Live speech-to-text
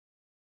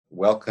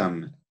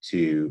Welcome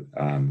to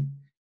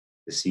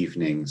this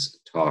evening's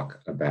talk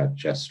about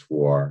just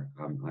war.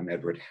 I'm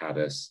Edward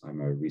Hadas.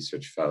 I'm a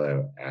research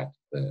fellow at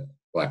the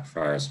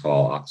Blackfriars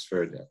Hall,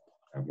 Oxford.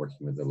 I'm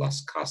working with the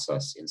Las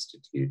Casas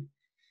Institute.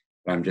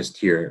 I'm just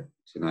here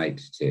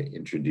tonight to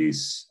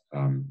introduce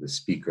the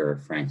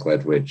speaker, Frank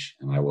Ledwidge,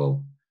 and I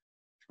will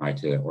try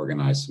to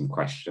organize some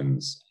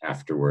questions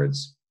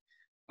afterwards.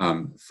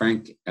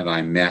 Frank and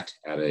I met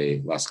at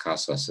a Las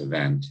Casas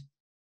event,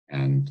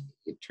 and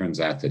it turns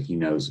out that he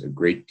knows a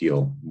great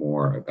deal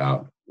more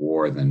about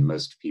war than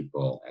most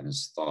people and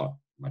has thought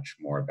much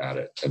more about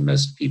it than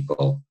most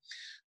people.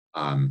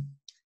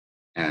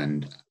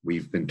 And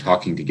we've been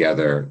talking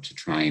together to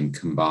try and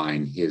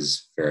combine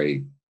his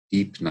very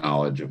deep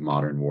knowledge of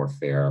modern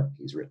warfare.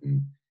 He's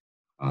written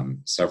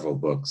several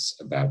books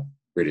about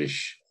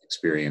British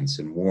experience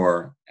in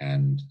war,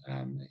 and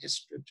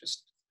history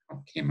just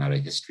came out a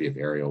history of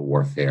aerial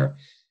warfare.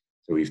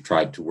 So we've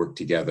tried to work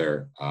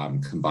together,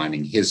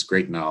 combining his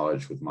great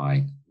knowledge with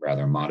my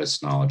rather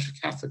modest knowledge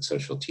of Catholic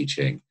social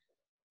teaching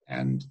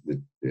and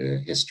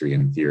the history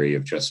and theory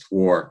of just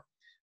war,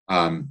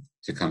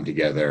 to come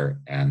together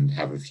and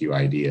have a few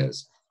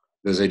ideas.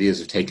 Those ideas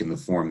have taken the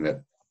form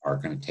that are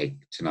going to take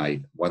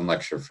tonight one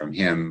lecture from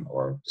him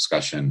or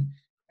discussion,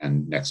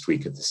 and next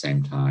week at the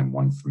same time,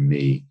 one from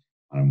me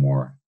on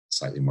a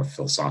slightly more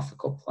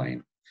philosophical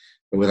plane.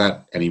 But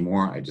without any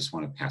more, I just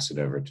want to pass it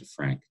over to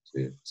Frank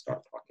to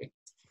start talking.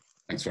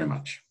 Thanks very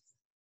much.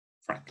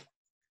 Frank.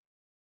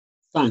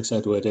 Thanks,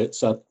 Edward.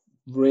 It's a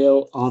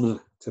real honor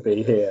to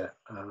be here.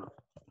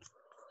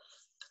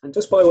 And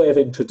just by way of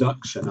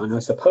introduction, and I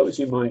suppose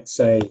you might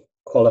say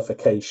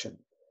qualification,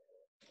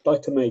 I'd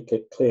like to make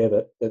it clear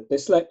that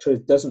this lecture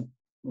doesn't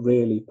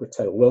really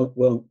pretend,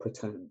 won't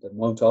pretend and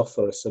won't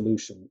offer a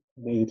solution,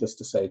 needless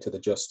to say, to the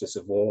justice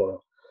of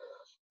war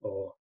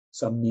or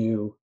some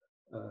new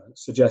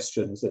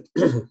suggestions that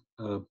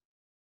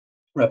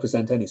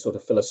represent any sort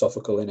of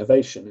philosophical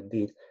innovation.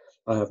 Indeed,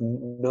 I have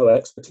no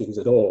expertise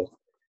at all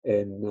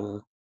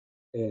in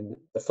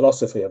the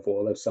philosophy of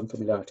war. There's some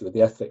familiarity with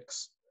the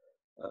ethics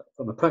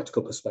from a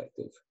practical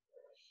perspective.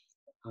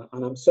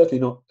 And I'm certainly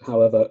not,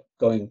 however,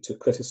 going to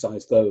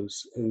criticize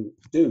those who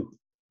do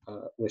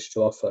wish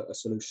to offer a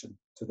solution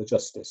to the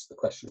justice, the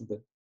question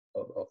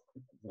of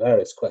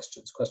various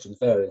questions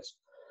various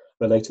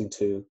relating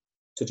to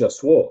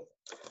just war.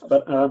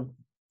 But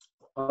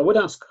I would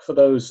ask for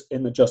those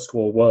in the just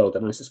war world,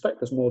 and I suspect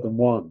there's more than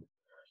one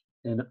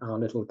in our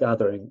little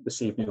gathering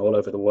this evening all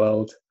over the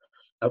world,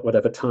 at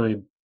whatever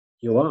time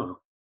you are.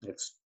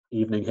 It's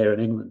evening here in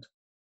England.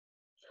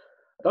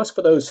 I'd ask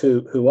for those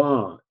who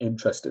are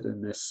interested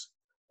in this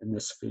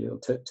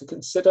field to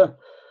consider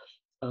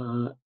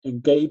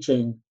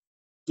engaging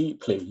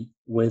deeply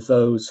with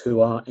those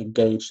who are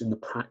engaged in the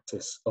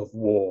practice of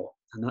war.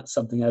 And that's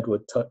something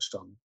Edward touched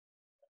on.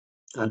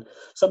 And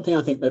something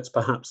I think that's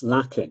perhaps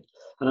lacking.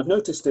 And I've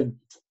noticed in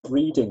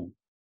reading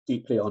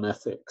deeply on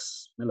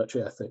ethics,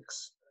 military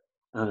ethics,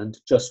 and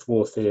just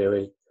war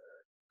theory,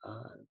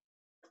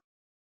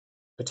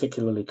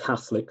 particularly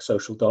Catholic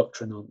social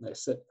doctrine on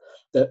this,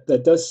 that there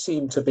does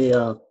seem to be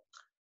a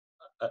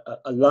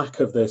lack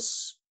of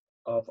this,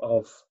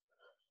 of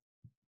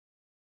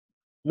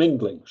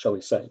mingling, shall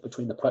we say,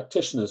 between the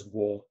practitioners of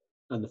war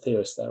and the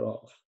theorists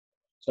thereof.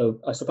 So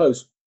I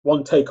suppose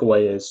one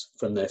takeaway is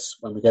from this,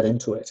 when we get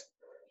into it,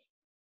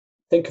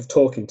 think of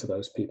talking to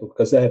those people,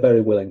 because they're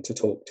very willing to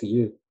talk to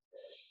you.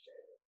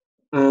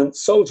 And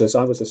soldiers,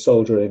 I was a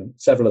soldier in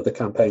several of the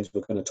campaigns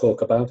we're going to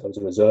talk about. I was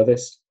a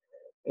reservist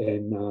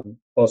in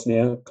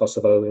Bosnia,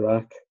 Kosovo,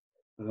 Iraq.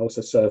 I also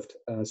served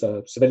as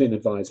a civilian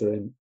advisor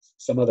in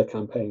some other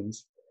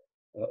campaigns,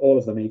 all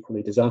of them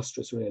equally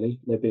disastrous, really,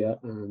 Libya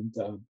and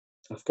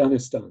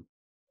Afghanistan.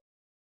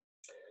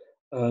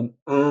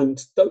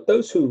 And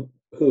those who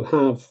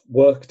have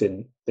worked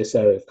in this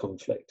area of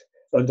conflict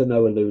are under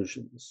no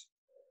illusions.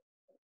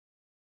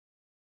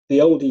 The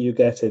older you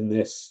get in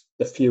this,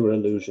 the fewer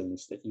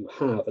illusions that you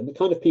have. And the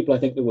kind of people I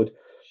think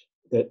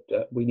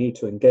that we need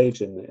to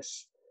engage in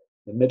this,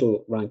 the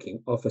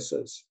middle-ranking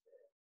officers,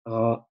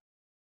 are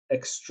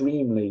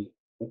extremely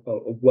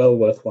well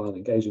worthwhile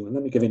engaging with.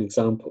 Let me give you an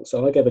example.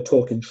 So I gave a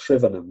talk in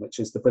Shrivenham, which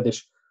is the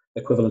British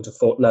equivalent of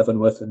Fort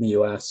Leavenworth in the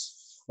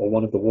US, or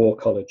one of the war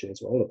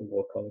colleges, or all of the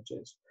war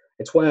colleges.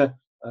 It's where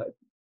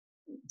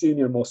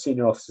junior and more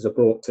senior officers are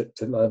brought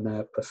to learn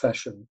their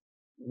profession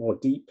more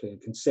deeply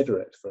and consider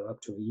it for up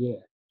to a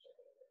year.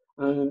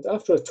 And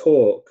after a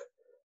talk,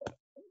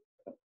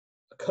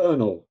 a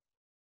colonel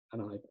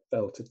and I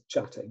fell to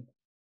chatting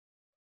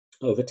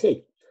over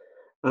tea.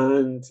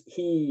 And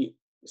he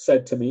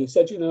said to me, he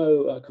said,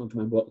 I can't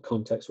remember what the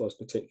context was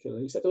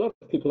particularly. He said, a lot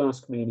of people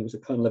ask me, and he was a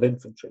colonel of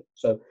infantry.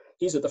 So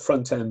he's at the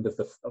front end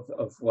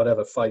of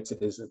whatever fights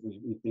it is that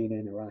we've been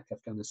in, Iraq,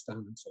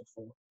 Afghanistan, and so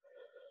forth.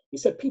 He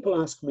said, people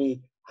ask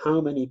me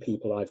how many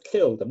people I've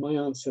killed. And my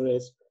answer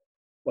is,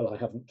 well, I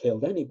haven't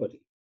killed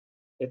anybody.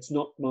 It's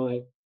not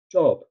my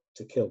job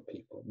to kill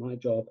people. My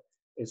job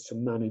is to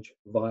manage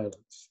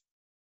violence.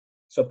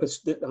 So,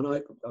 and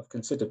I've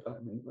considered,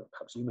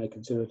 perhaps you may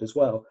consider it as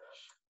well,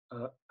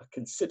 a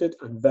considered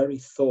and very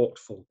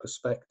thoughtful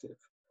perspective,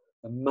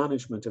 the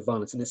management of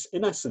violence. And it's,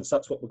 in essence,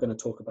 that's what we're going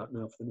to talk about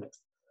now for the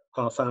next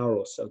half hour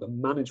or so, the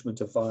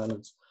management of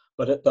violence,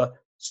 but at the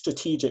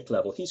strategic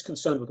level. He's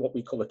concerned with what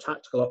we call the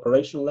tactical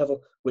operational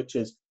level, which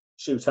is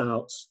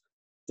shootouts,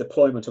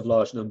 deployment of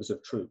large numbers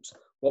of troops.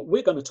 What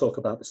we're going to talk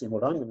about this evening,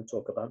 what I'm going to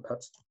talk about,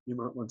 perhaps you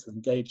might want to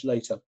engage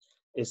later,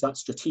 is that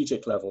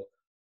strategic level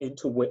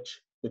into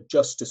which the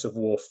justice of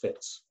war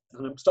fits.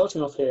 And I'm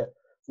starting off here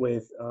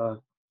with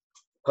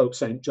Pope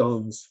St.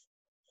 John's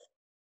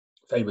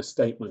famous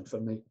statement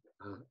from the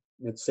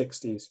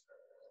mid-60s.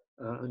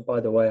 And by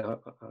the way, I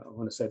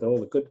want to say that all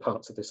the good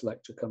parts of this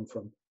lecture come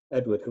from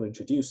Edward, who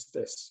introduced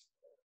this.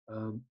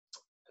 In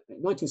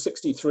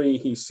 1963,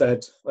 he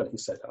said, I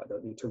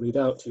don't need to read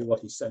out to you what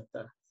he said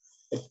there.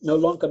 It no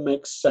longer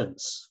makes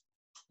sense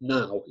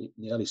now, in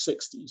the early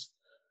 60s,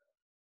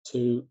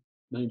 to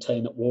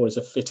maintain that war is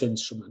a fit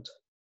instrument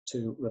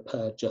to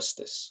repair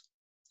justice.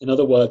 In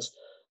other words,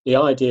 the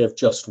idea of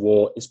just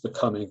war is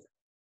becoming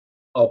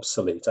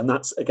obsolete. And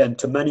that's, again,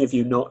 to many of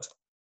you, not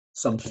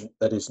something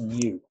that is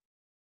new.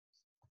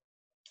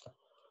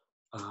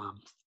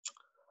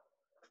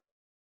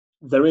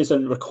 There is a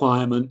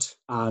requirement,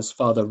 as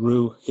Father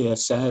Roux here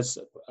says,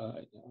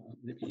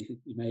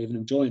 he may even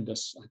have joined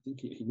us. I think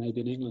he may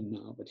be in England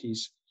now, but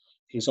he's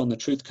on the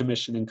Truth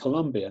Commission in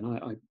Colombia. And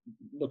I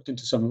looked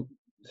into some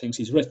things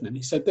he's written, and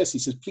he said this, he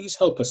says, please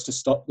help us to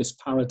stop this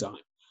paradigm.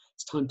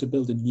 It's time to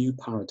build a new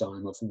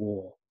paradigm of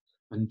war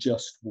and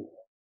just war,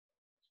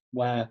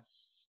 where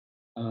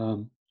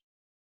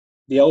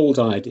the old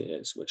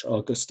ideas, which are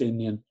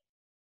Augustinian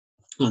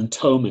and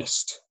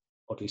Thomist,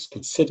 or at least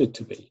considered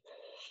to be,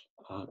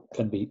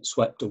 can be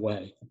swept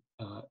away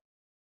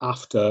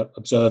after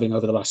observing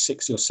over the last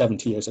 60 or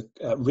 70 years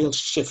a real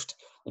shift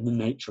in the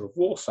nature of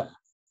warfare.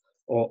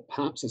 Or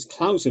perhaps as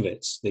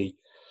Clausewitz, the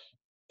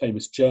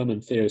famous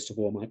German theorist of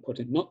war, might put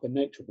it, not the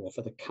nature of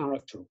warfare, the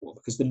character of war,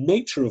 because the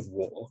nature of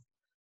war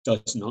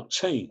does not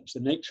change.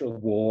 The nature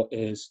of war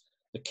is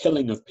the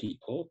killing of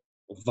people,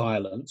 or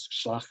violence,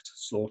 Schlacht,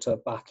 slaughter,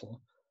 battle,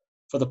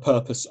 for the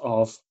purpose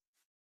of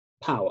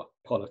power,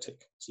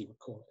 politic, as he would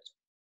call it.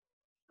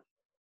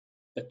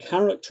 The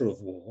character of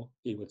war,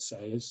 he would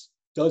say,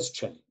 does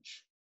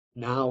change.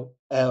 Now,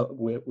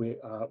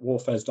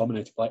 warfare is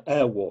dominated by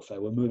air warfare.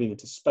 We're moving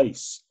into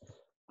space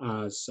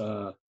as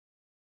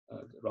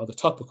rather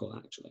topical,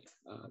 actually.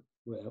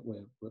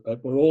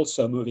 But we're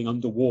also moving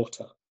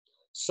underwater.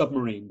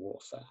 Submarine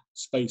warfare,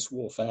 space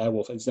warfare, air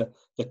warfare is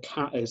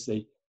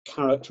the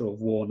character of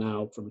war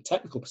now from a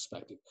technical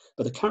perspective.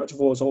 But the character of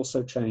war has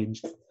also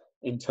changed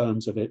in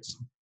terms of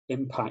its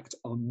impact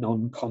on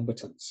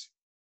non-combatants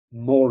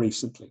more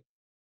recently,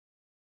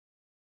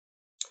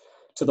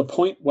 to the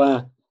point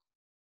where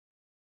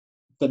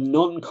the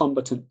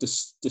non-combatant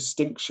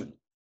distinction,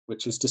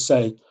 which is to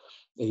say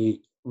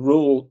the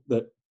rule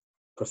that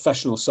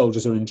professional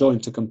soldiers are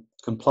enjoined to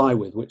comply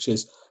with, which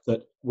is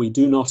that we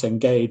do not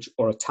engage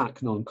or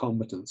attack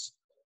non-combatants,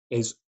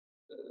 it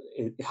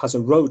has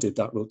eroded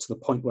that rule to the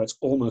point where it's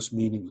almost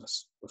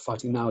meaningless. We're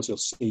fighting now, as you'll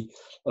see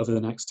over the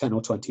next 10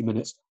 or 20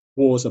 minutes,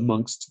 wars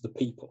amongst the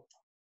people.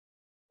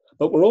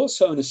 But we're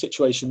also in a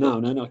situation now,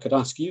 and I could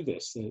ask you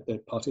this,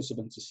 the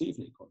participants this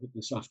evening, or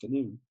this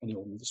afternoon,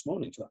 anyone this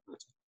morning for that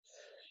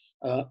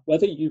matter,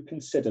 whether you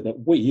consider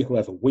that we,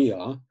 whoever we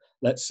are,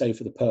 let's say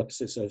for the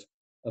purposes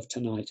of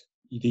tonight,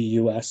 the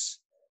US,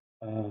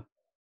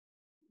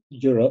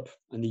 Europe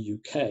and the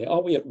UK,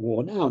 are we at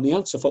war now? And the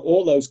answer for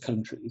all those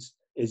countries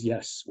is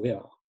yes, we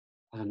are.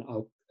 And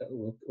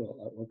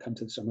we'll come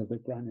to some of the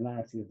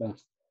granularity of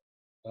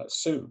that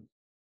soon.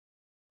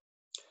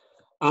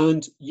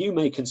 And you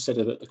may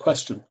consider that the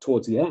question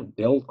towards the end,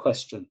 the old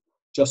question,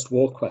 just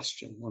war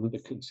question, one of the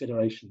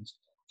considerations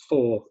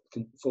for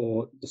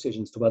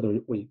decisions to whether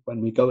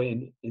when we go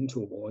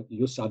into a war, the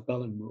jus ad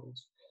bellum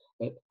rules,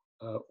 that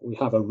we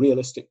have a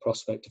realistic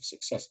prospect of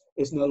success,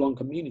 is no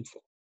longer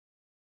meaningful.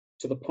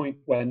 To the point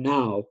where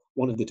now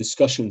one of the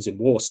discussions in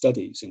war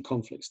studies, in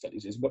conflict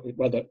studies, is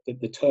whether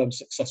the term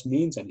success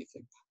means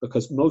anything,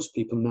 because most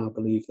people now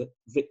believe that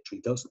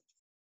victory doesn't.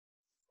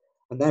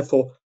 And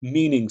therefore,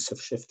 meanings have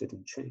shifted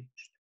and changed.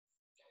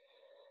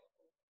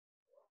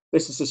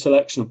 This is a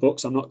selection of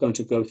books. I'm not going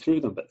to go through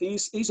them, but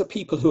these are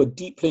people who are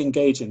deeply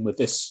engaging with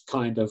this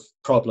kind of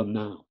problem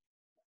now.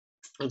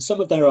 And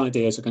some of their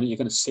ideas you're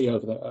going to see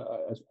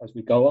over as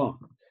we go on.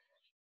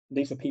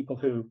 These are people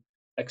who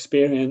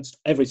experienced,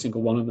 every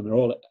single one of them,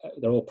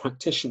 they're all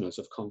practitioners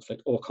of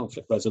conflict or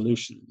conflict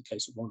resolution in the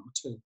case of one or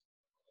two.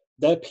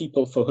 They're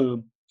people for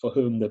whom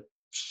the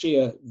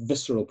sheer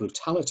visceral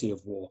brutality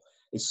of war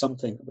is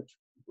something which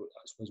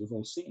I suppose we've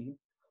all seen,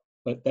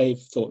 but they've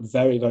thought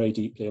very, very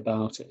deeply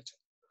about it.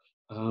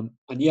 And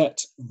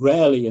yet,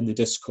 rarely in the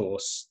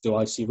discourse do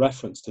I see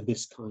reference to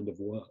this kind of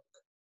work.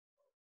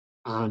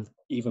 And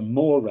even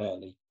more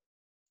rarely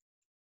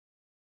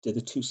do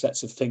the two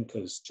sets of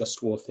thinkers,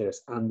 just war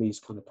theorists and these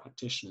kind of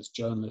practitioners,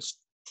 journalists,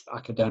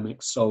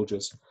 academics,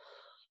 soldiers,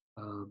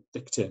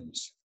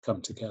 victims,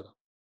 come together.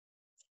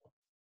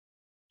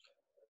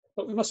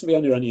 But we mustn't be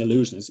under any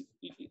illusions.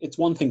 It's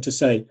one thing to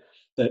say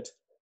that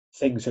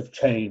things have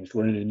changed,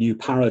 we're in a new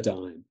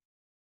paradigm.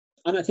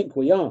 And I think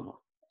we are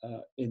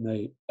in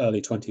the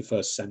early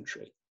 21st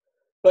century.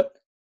 But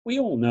we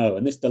all know,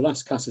 and the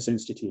Las Casas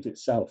Institute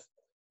itself,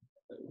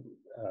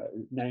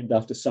 named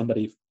after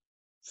somebody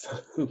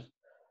for whom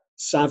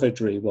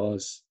savagery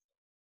was,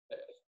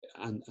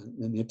 and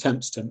the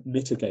attempts to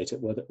mitigate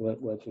it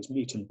were his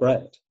meat and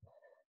bread.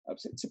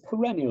 It's a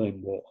perennial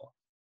in war.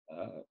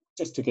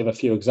 Just to give a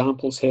few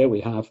examples here, we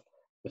have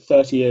the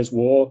 30 Years'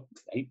 War,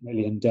 8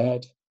 million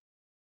dead,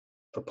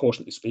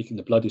 proportionately speaking,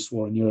 the bloodiest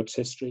war in Europe's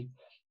history.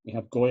 We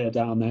have Goya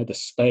down there, the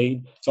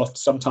Spain. So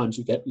sometimes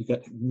you get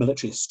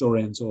military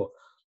historians or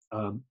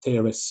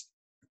theorists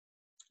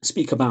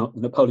speak about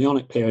the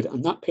Napoleonic period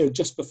and that period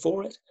just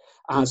before it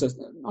as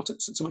not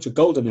so much a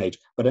golden age,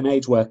 but an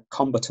age where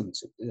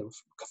combatants,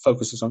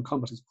 focuses on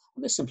combatants.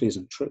 And this simply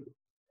isn't true.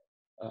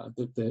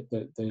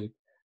 The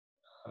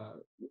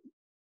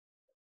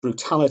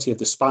brutality of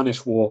the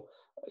Spanish War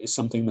is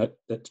something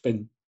that's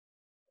been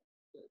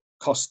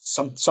cost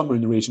somewhere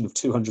in the region of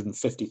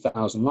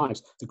 250,000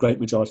 lives, the great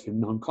majority of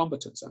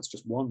non-combatants. That's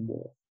just one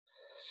war.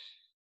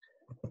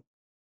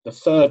 The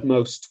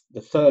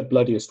third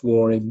bloodiest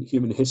war in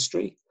human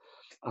history,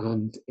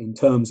 and in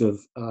terms of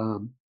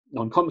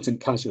non-combatant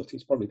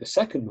casualties, probably the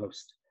second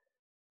most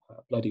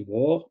bloody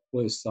war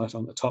was that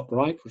on the top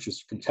right, which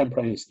was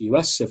contemporaneous to the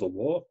US Civil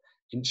War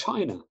in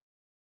China.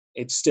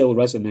 It still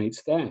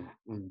resonates there,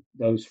 and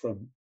those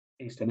from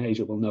Eastern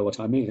Asia will know what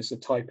I mean. It's the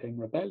Taiping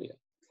Rebellion,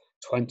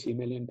 20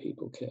 million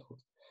people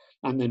killed.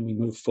 And then we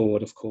move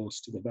forward, of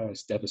course, to the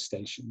various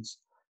devastations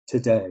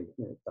today.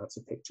 That's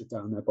a picture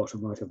down there,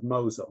 bottom right, of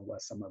Mosul, where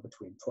somewhere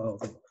between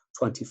 12 and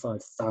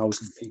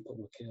 25,000 people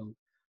were killed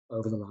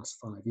over the last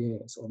 5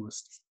 years,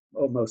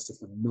 most of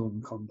them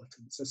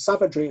non-combatants. So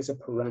savagery is a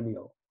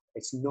perennial.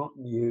 It's not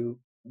new.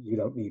 You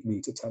don't need me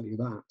to tell you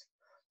that.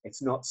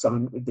 It's not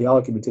the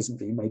argument isn't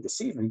being made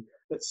this evening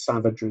that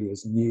savagery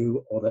is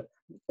new or that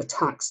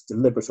attacks,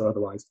 deliberate or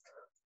otherwise,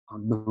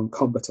 on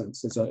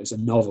non-combatants is a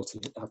novelty.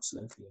 It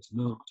absolutely is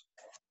not.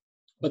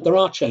 But there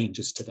are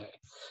changes today.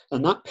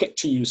 And that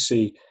picture you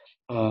see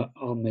at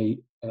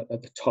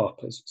the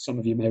top, as some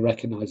of you may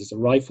recognize, is a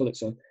rifle.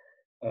 It's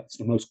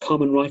the most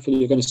common rifle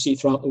you're going to see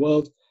throughout the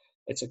world.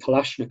 It's a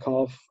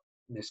Kalashnikov,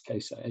 in this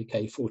case, an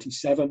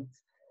AK-47.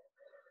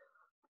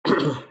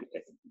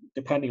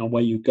 Depending on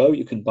where you go,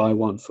 you can buy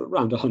one for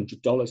around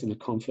 $100 in a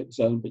conflict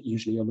zone, but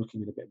usually you're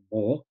looking at a bit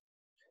more.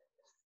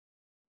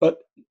 But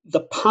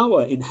the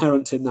power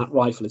inherent in that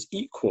rifle is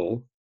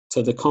equal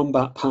to the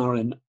combat power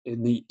in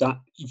that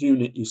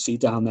unit you see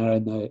down there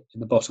in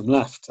the bottom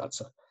left.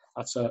 That's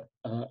a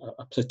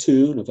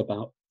platoon of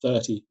about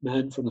 30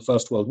 men from the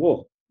First World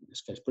War, in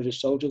this case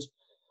British soldiers.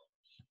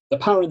 The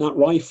power in that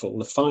rifle,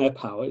 the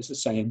firepower, is the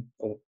same,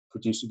 or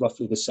produces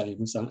roughly the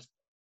same as that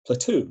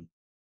platoon.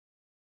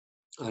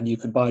 And you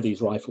can buy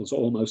these rifles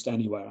almost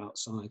anywhere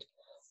outside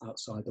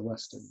the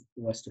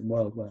Western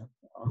world, where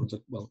arms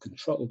are well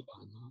controlled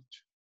by and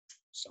large.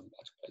 Some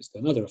better place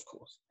than other, of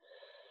course.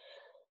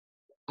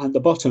 And the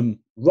bottom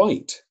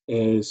right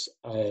is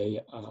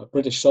a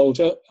British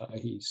soldier.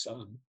 He's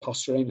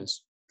posturing,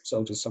 as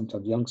soldiers,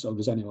 sometimes young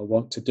soldiers anyway,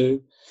 want to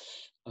do,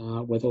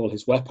 with all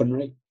his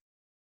weaponry.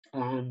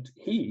 And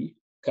he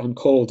can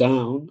call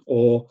down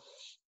or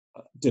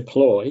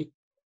deploy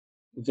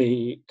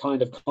the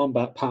kind of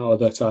combat power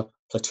that a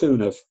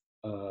platoon of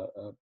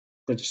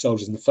British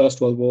soldiers in the First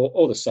World War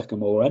or the Second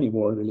War, or any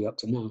war really up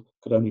to now,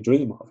 could only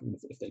dream of,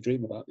 if they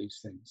dream about these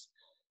things.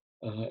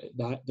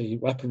 That the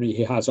weaponry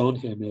he has on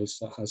him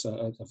has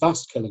a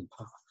vast killing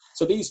power.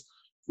 So these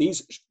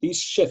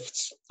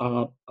shifts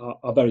are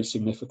very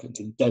significant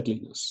in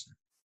deadliness,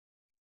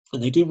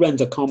 and they do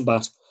render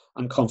combat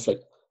and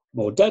conflict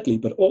more deadly,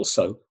 but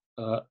also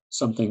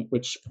something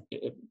which,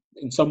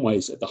 in some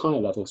ways, at the higher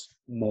levels,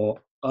 more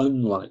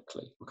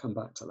unlikely. We'll come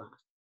back to that.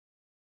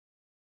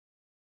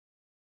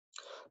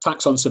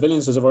 Attacks on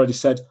civilians, as I've already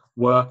said,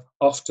 were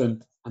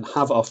often and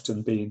have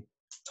often been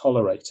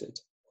tolerated.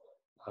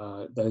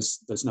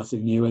 There's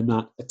nothing new in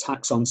that.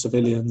 Attacks on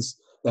civilians,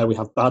 there we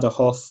have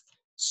Badajoz.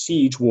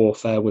 Siege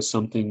warfare was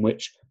something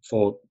which,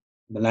 for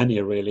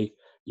millennia really,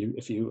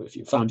 if you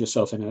found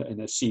yourself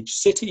in a siege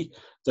city,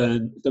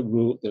 then the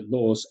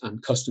laws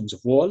and customs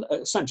of war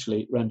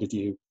essentially rendered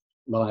you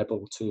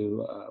liable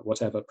to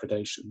whatever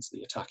predations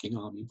the attacking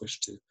army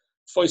wished to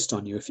foist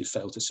on you if you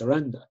failed to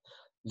surrender.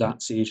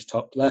 That siege,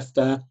 top left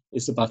there,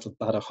 is the Battle of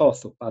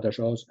Badajoz, or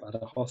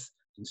Badajoz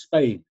in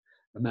Spain.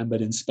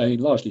 Remembered in Spain,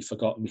 largely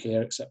forgotten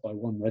here, except by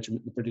one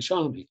regiment, the British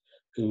Army,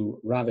 who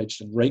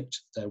ravaged and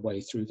raped their way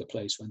through the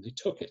place when they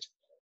took it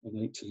in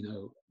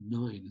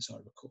 1809, as I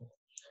recall.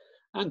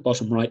 And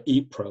bottom right,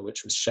 Ypres,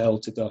 which was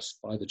shelled to dust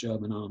by the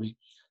German army,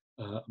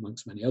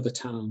 amongst many other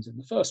towns in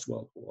the First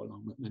World War,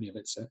 along with many of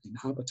its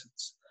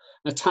inhabitants.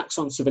 And attacks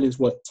on civilians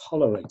were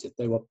tolerated.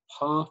 They were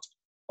part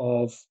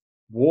of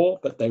war,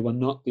 but they were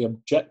not the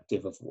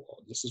objective of war.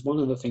 This is one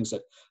of the things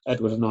that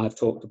Edward and I have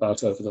talked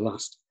about over the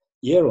last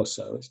year or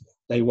so, is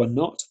they were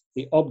not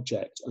the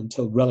object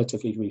until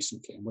relatively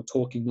recently. And we're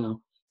talking now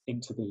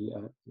into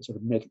the sort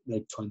of mid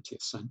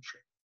 20th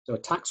century. So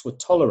attacks were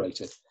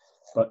tolerated,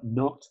 but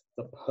not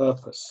the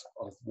purpose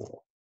of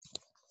war.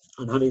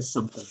 And that is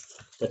something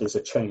that is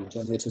a change,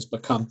 and it has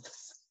become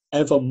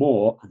ever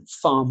more and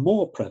far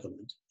more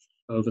prevalent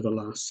over the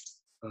last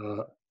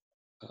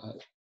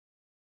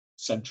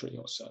century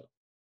or so.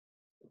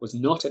 It was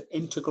not an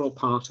integral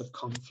part of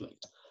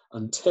conflict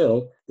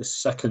until the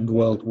Second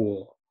World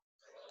War.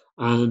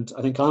 And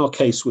I think our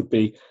case would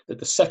be that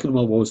the Second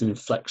World War was an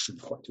inflection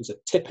point. It was a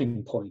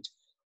tipping point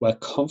where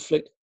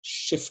conflict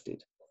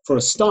shifted. For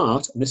a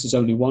start, and this is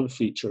only one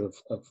feature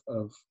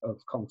of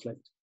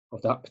conflict,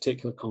 of that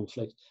particular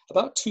conflict,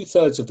 about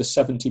 2/3 of the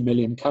 70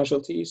 million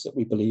casualties that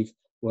we believe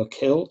were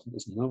killed,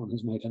 because no one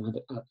has made an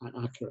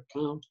accurate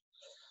count,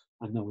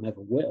 and no one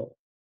ever will,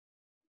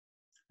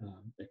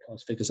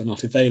 because figures are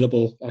not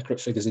available,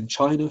 accurate figures in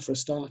China for a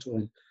start, or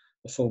in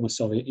the former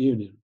Soviet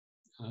Union.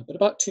 But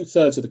about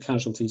 2/3 of the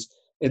casualties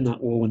in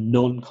that war were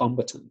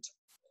non-combatant.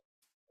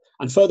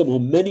 And furthermore,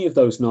 many of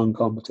those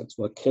non-combatants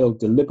were killed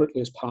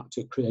deliberately as part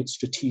to create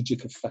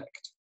strategic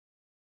effect.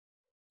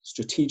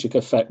 Strategic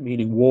effect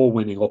meaning war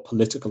winning or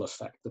political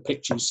effect. The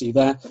picture you see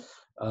there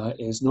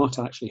is not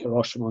actually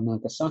Hiroshima or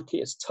Nagasaki,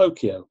 it's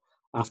Tokyo,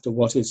 after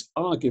what is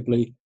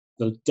arguably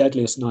the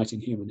deadliest night in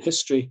human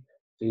history,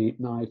 the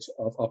night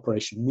of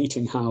Operation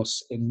Meeting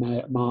House in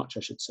March,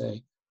 I should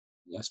say,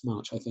 yes,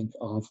 March, I think,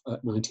 of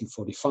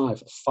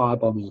 1945, a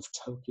firebombing of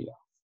Tokyo.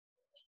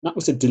 That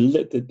was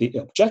the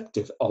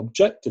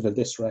objective of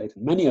this raid,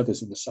 and many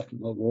others in the Second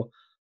World War,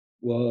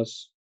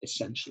 was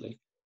essentially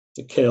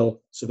to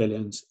kill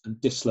civilians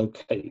and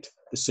dislocate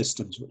the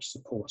systems which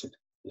supported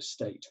the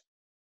state.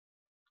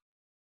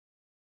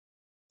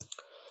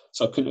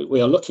 So we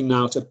are looking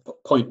now at a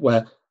point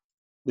where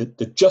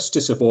the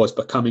justice of war is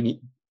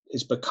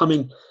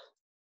becoming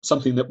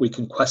something that we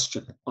can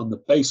question on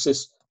the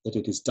basis that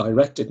it is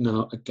directed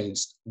now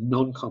against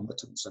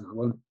non-combatants. And I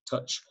won't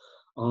touch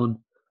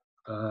on,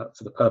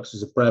 for the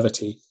purposes of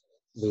brevity,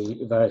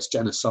 the various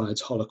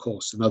genocides,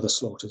 holocausts, and other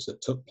slaughters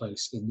that took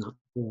place in that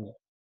war.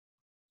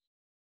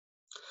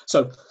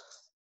 So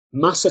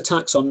mass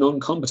attacks on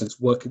non-combatants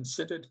were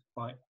considered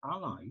by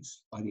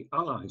the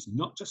Allies,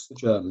 not just the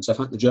Germans. In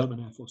fact, the German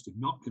Air Force did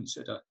not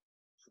consider,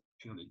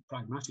 purely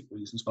pragmatic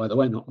reasons, by the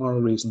way, not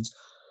moral reasons,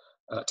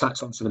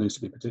 attacks on civilians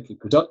to be particularly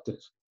productive.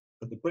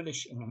 But the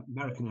British and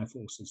American Air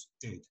Forces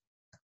did,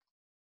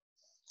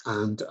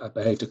 and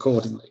behaved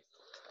accordingly.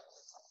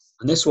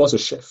 And this was a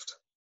shift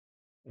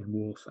in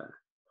warfare.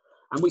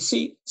 And we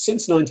see,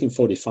 since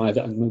 1945,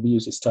 and we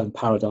use this term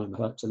paradigm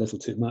perhaps a little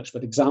too much,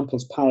 but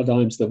examples,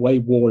 paradigms, the way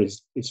war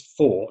is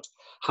fought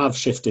have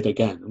shifted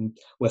again. And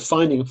we're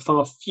finding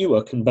far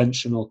fewer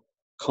conventional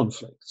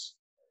conflicts.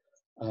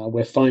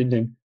 We're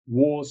finding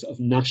wars of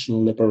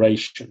national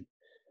liberation.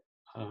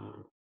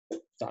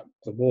 That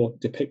the war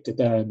depicted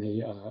there in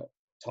the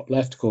top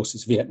left, of course,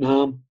 is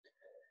Vietnam.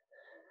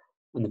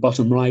 And the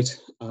bottom right,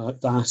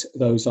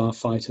 those are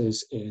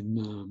fighters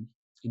in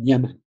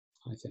Yemen,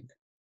 I think.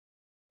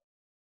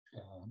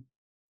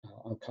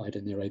 Al-Qaeda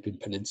in the Arabian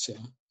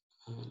Peninsula.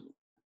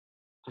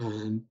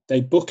 And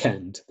they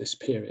bookend this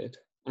period.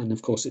 And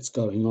of course, it's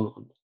going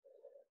on.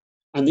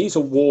 And these are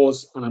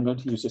wars, and I'm going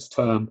to use this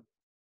term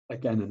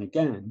again and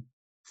again,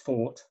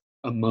 fought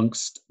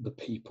amongst the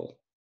people.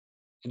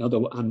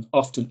 And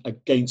often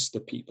against the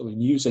people,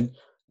 and using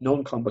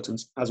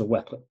non-combatants as a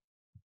weapon.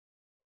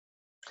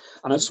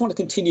 And I just want to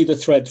continue the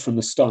thread from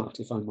the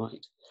start, if I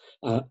might.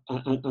 And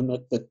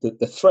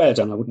the thread,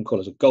 and I wouldn't call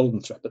it a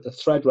golden thread, but the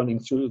thread running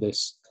through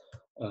this,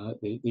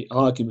 the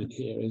argument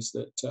here is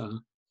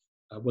that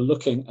we're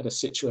looking at a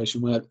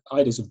situation where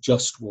ideas of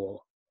just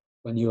war,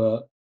 when you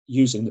are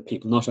using the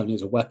people not only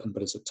as a weapon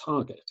but as a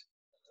target,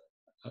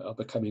 are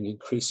becoming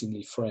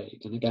increasingly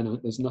frayed. And again,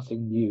 there's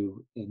nothing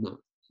new in that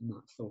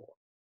thought.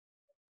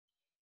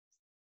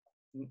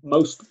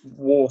 Most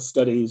war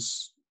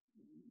studies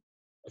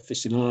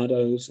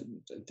aficionados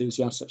and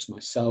enthusiasts such as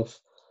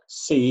myself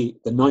see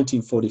the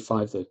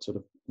 1945, the sort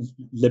of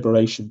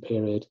liberation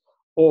period,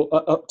 or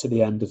up to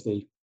the end of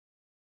the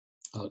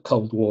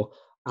Cold War,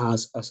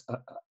 as a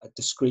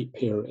discrete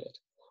period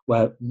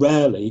where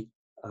rarely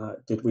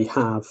did we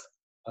have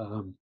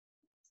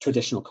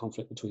traditional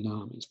conflict between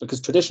armies,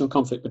 because traditional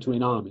conflict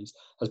between armies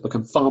has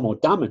become far more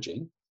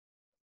damaging.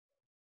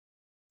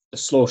 The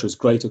slaughter is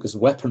greater because the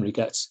weaponry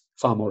gets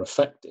far more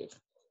effective,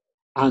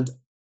 and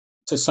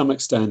to some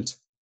extent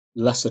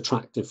less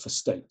attractive for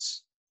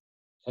states,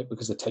 okay,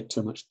 because they take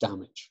too much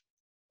damage.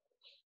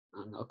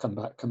 And I'll come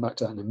back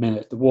to that in a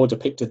minute. The war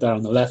depicted there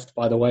on the left,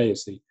 by the way,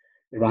 is the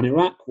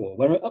Iran-Iraq war,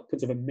 where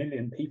upwards of 1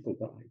 million people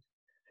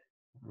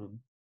died.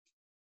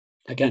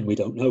 Again, we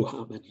don't know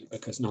how many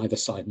because neither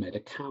side made a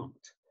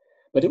count.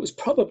 But it was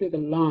probably the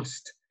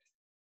last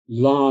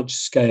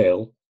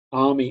large-scale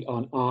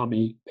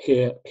army-on-army,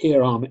 peer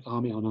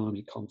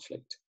army-on-army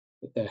conflict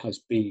that there has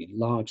been,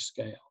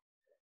 large-scale.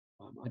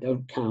 I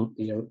don't count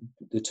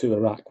the two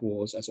Iraq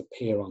wars as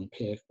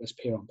peer-on-peer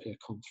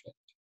conflict.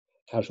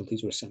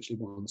 Casualties were essentially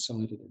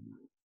one-sided in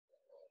that.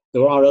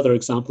 There are other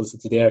examples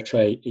of the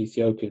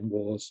Eritrea-Ethiopian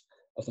wars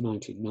of the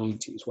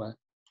 1990s, where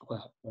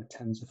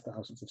tens of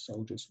thousands of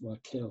soldiers were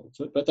killed.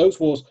 But those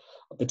wars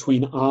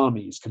between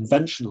armies,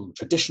 conventional,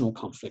 traditional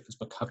conflicts,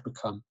 have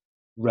become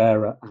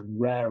rarer and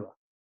rarer.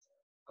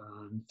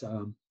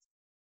 And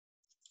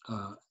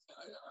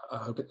I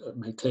hope it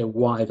made clear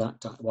why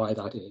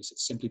that is. It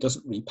simply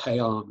doesn't repay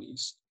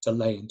armies to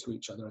lay into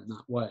each other in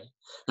that way.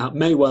 Now, it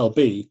may well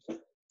be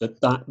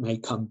that may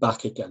come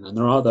back again, and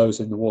there are those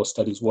in the war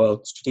studies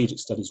world, strategic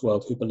studies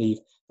world, who believe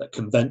that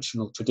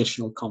conventional,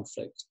 traditional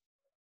conflict,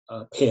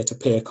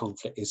 peer-to-peer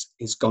conflict,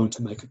 is going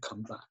to make a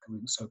comeback. I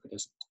mean, let's hope it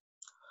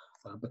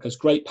isn't, because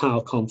great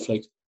power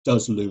conflict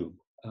does loom.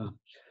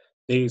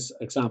 These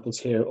examples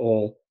here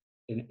all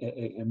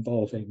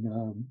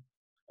involving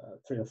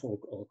 3 or 4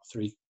 or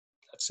 3,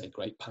 let's say,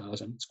 great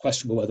powers. And it's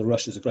questionable whether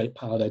Russia's a great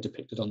power. They're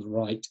depicted on the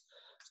right,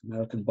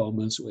 American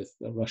bombers with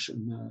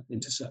Russian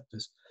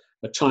interceptors.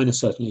 But China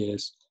certainly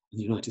is, and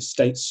the United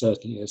States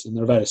certainly is, and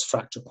there are various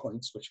fracture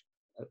points, which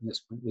at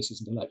this point, this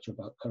isn't a lecture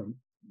about current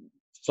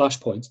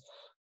flashpoints,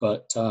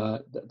 but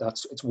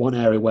it's one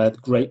area where the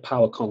great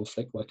power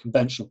conflict, where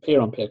conventional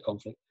peer-on-peer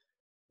conflict,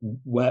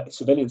 where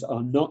civilians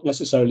are not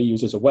necessarily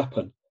used as a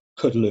weapon,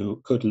 could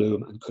loom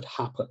and could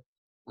happen.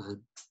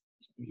 And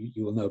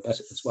you will know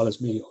better, as well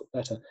as me, or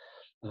better,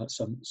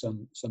 some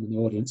in the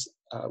audience,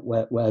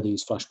 where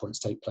these flashpoints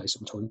take place.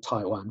 I'm talking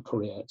Taiwan,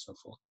 Korea, and so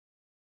forth.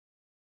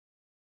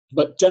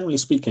 But generally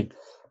speaking,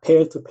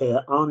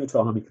 peer-to-peer,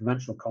 army-to-army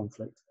conventional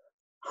conflict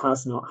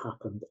has not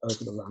happened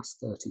over the last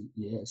 30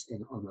 years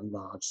on a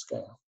large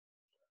scale.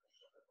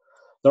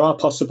 There are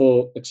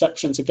possible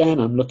exceptions. Again,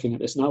 I'm looking at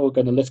this now. We're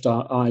going to lift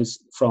our eyes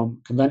from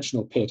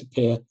conventional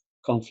peer-to-peer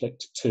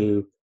conflict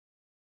to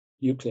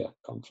nuclear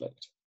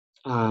conflict.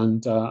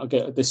 And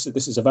again, this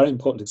is a very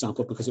important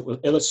example because it will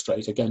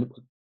illustrate, again,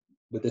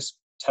 with this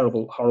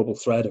terrible, horrible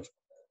thread of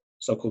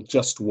so-called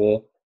just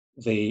war,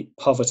 the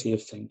poverty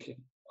of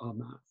thinking on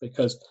that.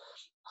 Because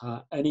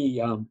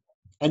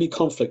any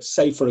conflict,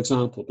 say, for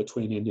example,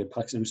 between India and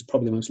Pakistan, which is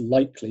probably the most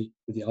likely,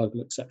 with the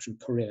arguable exception of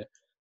Korea,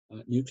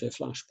 nuclear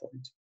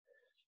flashpoint,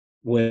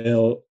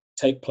 will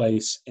take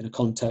place in a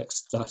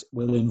context that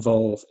will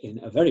involve, in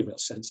a very real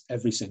sense,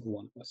 every single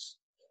one of us.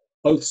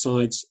 Both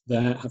sides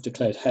there have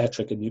declared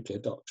hair-trigger nuclear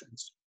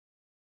doctrines.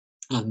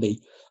 And the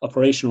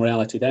operational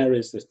reality there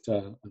is that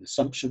an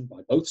assumption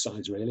by both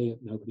sides, really,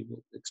 nobody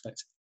will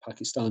expect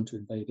Pakistan to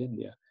invade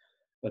India,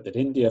 but that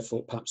India,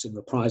 for perhaps in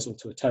reprisal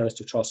to a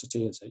terrorist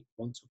atrocity, as they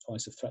once or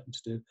twice have threatened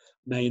to do,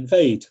 may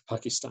invade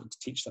Pakistan to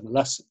teach them a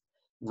lesson.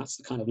 And that's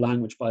the kind of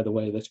language, by the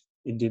way, that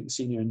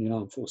senior Indian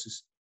armed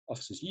forces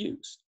officers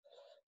use.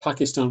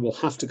 Pakistan will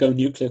have to go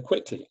nuclear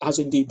quickly, as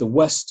indeed the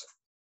West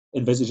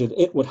envisaged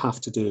it would have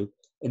to do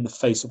in the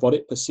face of what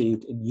it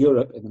perceived in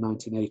Europe in the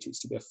 1980s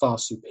to be a far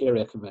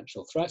superior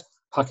conventional threat.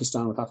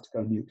 Pakistan would have to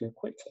go nuclear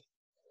quickly.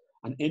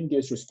 And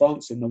India's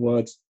response, in the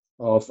words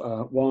of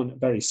one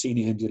very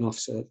senior Indian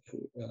officer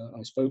who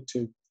I spoke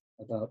to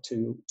about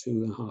two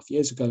and a half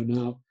years ago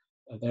now,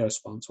 their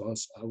response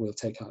was, we'll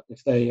take out,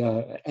 if they,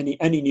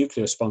 any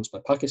nuclear response by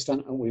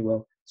Pakistan, and we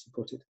will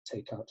support it,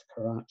 take out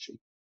Karachi.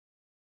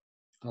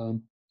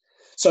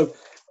 So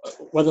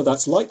whether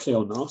that's likely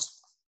or not,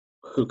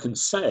 who can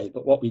say?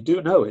 But what we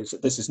do know is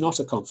that this is not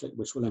a conflict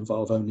which will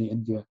involve only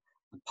India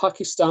and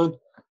Pakistan.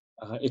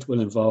 It will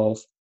involve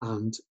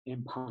and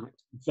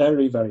impact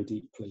very, very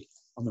deeply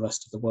on the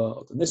rest of the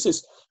world. And this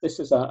is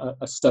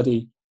a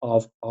study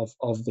of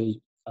the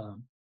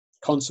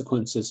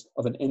consequences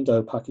of an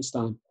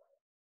Indo-Pakistan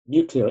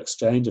nuclear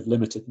exchange, of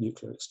limited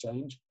nuclear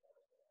exchange,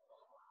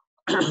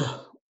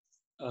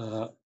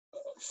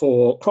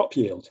 for crop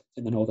yield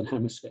in the Northern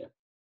Hemisphere.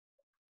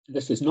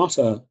 This is not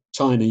a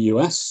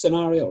China-US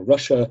scenario, or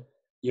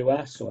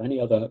Russia-US, or any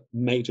other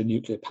major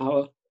nuclear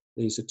power.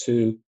 These are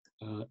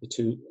the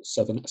two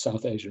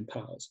South Asian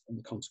powers, and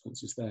the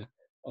consequences there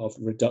of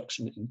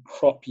reduction in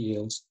crop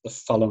yields the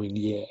following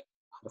year,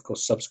 and of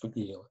course subsequent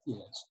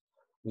years,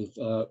 with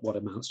what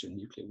amounts to a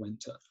nuclear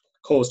winter,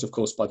 caused of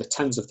course by the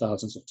tens of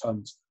thousands of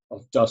tons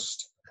of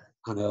dust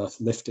and earth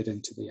lifted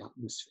into the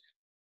atmosphere.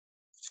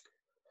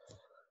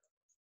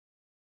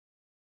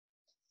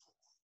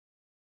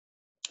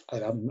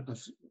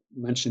 I've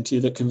mentioned to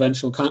you that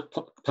conventional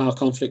power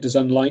conflict is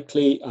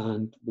unlikely,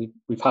 and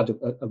we've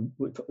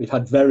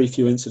had very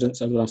few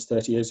incidents over the last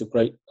 30 years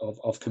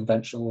of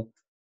conventional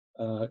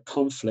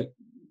conflict,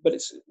 but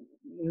it's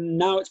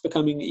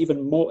becoming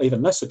even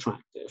less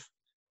attractive.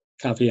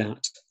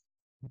 Caveat: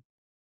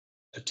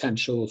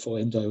 potential for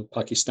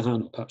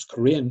Indo-Pakistan or perhaps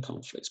Korean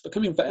conflicts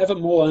becoming ever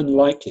more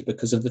unlikely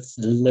because of the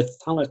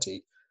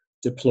lethality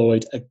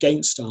deployed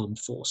against armed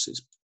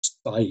forces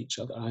by each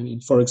other. I mean,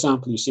 for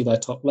example, you see there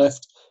top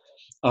left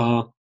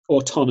are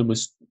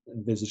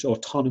envisaged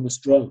autonomous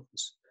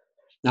drones.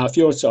 Now,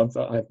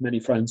 I have many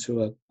friends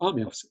who are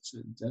army officers,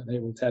 and they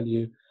will tell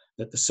you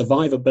that the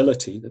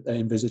survivability that they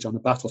envisage on the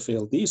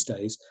battlefield these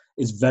days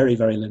is very,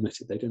 very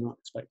limited. They do not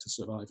expect to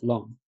survive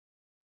long.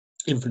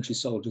 Infantry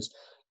soldiers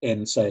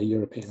in, say, a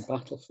European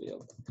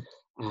battlefield.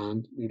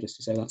 And needless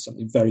to say, that's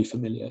something very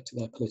familiar to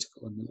their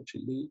political and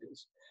military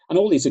leaders. And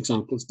all these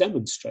examples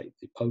demonstrate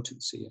the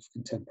potency of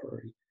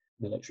contemporary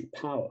military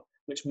power,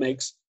 which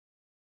makes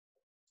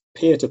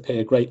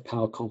peer-to-peer great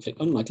power conflict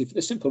unlikely for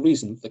the simple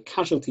reason that the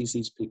casualties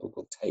these people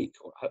will take,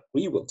 or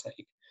we will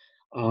take,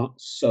 are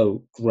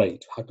so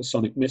great.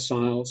 Hypersonic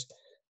missiles,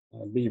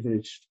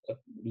 leverage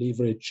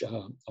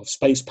of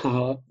space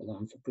power,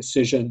 allowing for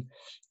precision.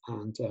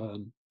 And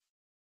in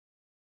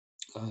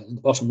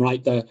the bottom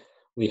right there,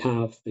 we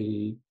have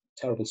the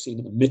terrible scene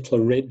at the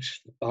Mittler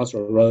Ridge, the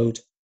Basra Road,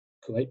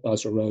 Kuwait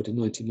Basra Road in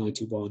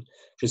 1991,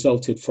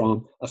 resulted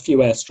from a few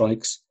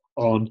airstrikes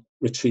on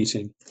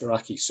retreating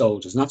Iraqi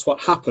soldiers. And that's what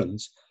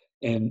happens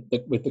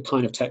with the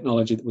kind of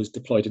technology that was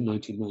deployed in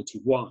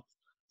 1991.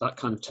 That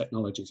kind of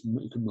technology,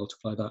 you can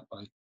multiply that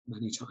by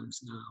many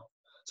times now.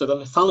 So the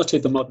lethality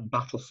of the modern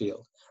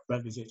battlefield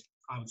renders it,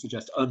 I would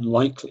suggest,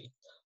 unlikely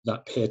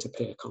that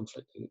peer-to-peer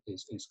conflict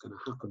is going to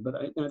happen. But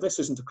this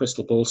isn't a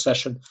crystal ball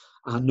session,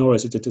 nor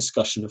is it a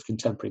discussion of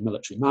contemporary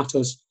military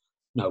matters.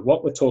 No,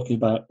 what we're talking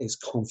about is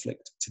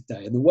conflict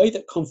today, and the way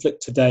that conflict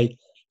today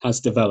has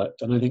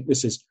developed. And I think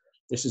this is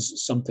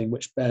something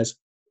which bears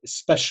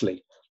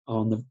especially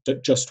on the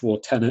just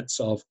war tenets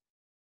of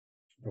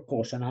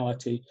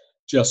proportionality,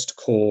 just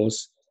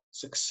cause,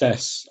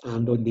 success,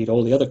 and indeed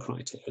all the other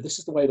criteria. This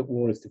is the way that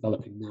war is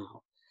developing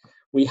now.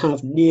 We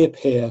have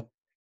near-peer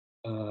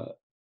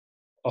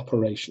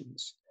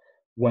operations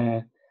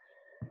where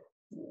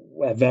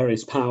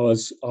various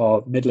powers,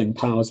 or middling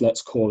powers,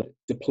 let's call it,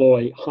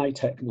 deploy high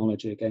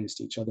technology against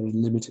each other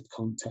in limited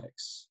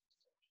contexts.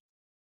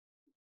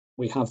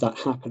 We have that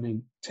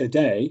happening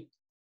today,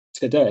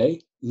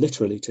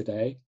 literally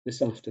today,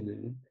 this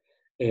afternoon,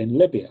 in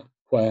Libya,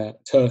 where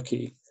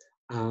Turkey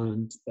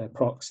and their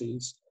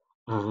proxies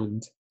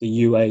and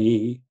the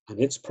UAE and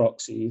its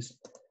proxies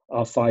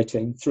are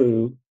fighting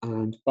through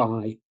and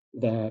by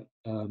their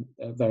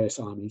various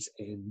armies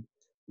in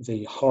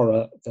the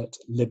horror that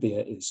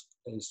Libya is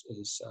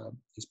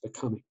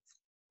becoming.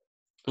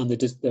 And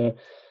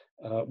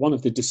one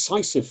of the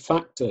decisive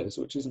factors,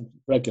 which isn't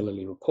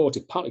regularly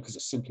reported, partly because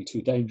it's simply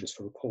too dangerous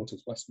for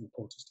Western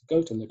reporters to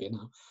go to Libya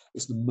now,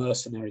 is the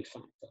mercenary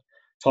factor.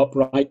 Top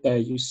right there,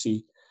 you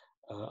see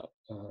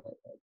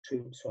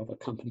troops of a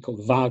company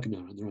called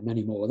Wagner, and there are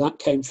many more. That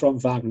came from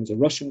Wagner, is a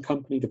Russian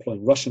company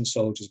deploying Russian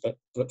soldiers,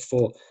 but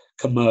for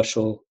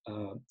commercial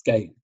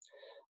gain.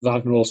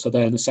 Wagner also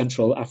there in the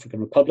Central African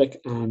Republic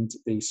and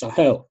the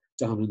Sahel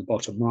down in the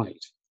bottom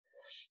right.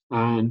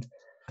 And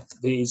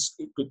these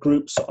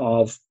groups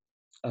of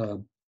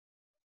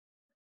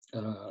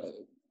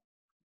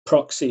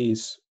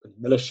proxies and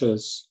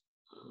militias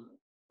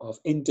of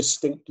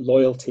indistinct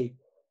loyalty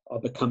are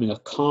becoming a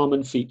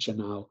common feature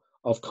now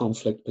of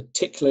conflict,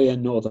 particularly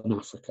in Northern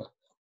Africa.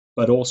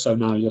 But also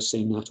now you're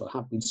seeing that, or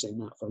have been seeing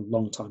that for a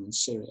long time in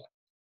Syria.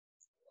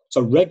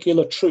 So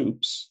regular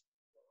troops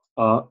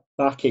are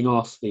backing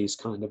off these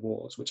kind of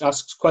wars, which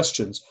asks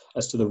questions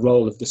as to the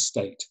role of the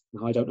state.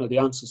 Now, I don't know the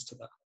answers to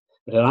that,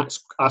 but it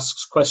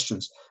asks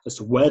questions as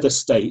to where the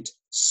state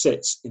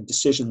sits in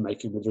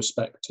decision-making with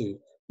respect to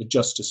the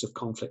justice of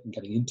conflict and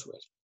getting into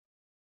it.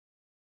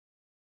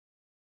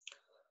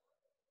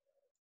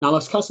 Now,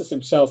 Las Casas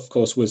himself, of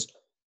course, was,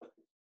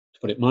 to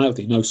put it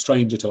mildly, no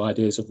stranger to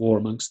ideas of war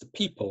amongst the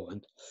people.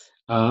 And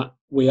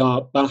we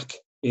are back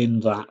in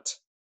that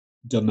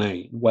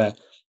domain where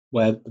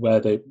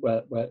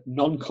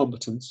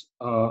non-combatants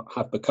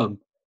have become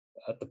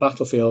the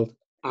battlefield,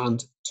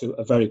 and to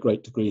a very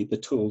great degree the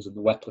tools and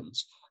the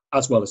weapons,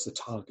 as well as the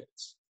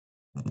targets.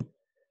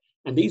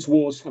 And these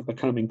wars have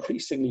become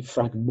increasingly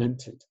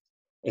fragmented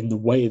in the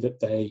way that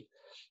they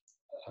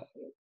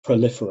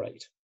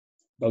proliferate,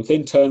 both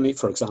internally,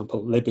 for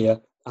example,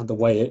 Libya, and the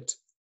way it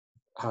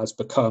has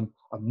become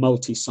a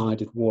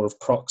multi-sided war of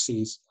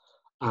proxies,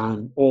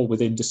 and all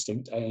with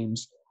indistinct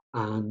aims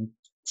and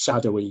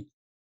shadowy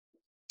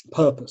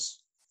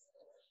purpose.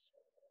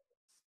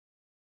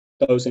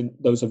 Those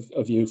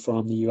of you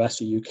from the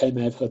US or UK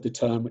may have heard the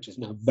term, which is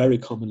now very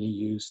commonly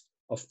used,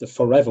 of the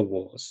forever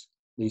wars.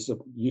 These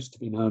used to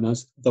be known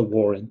as the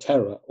War in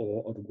Terror,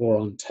 or the War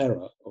on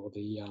Terror, or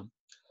the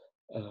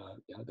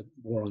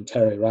War on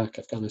Terror, Iraq,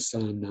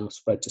 Afghanistan, now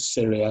spread to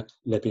Syria,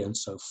 Libya, and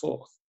so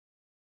forth.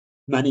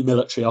 Many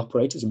military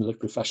operators and military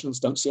professionals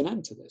don't see an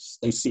end to this.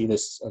 They see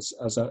this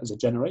as a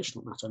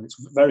generational matter, and it's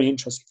very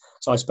interesting.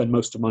 So I spend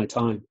most of my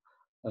time,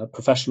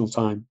 professional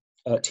time,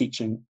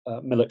 teaching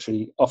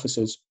military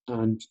officers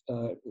and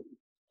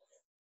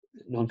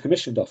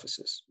non-commissioned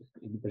officers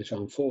in the British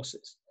Armed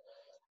Forces.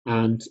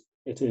 And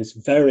it is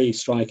very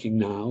striking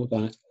now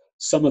that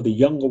some of the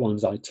younger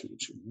ones I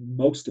teach,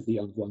 most of the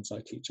younger ones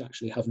I teach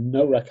actually, have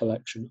no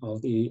recollection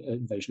of the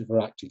invasion of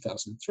Iraq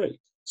 2003.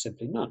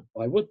 Simply none.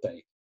 Why would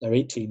they? They're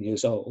 18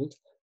 years old,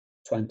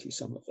 20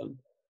 some of them,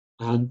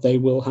 and they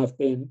will have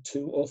been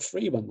 2 or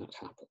 3 when that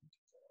happened.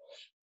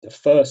 The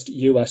first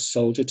US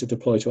soldier to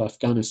deploy to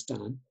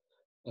Afghanistan,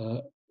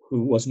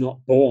 who was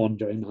not born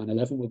during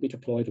 9/11, will be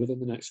deployed within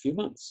the next few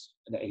months.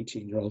 And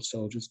 18-year-old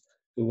soldiers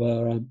who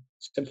were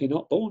simply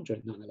not born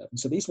during 9/11.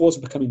 So these wars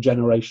are becoming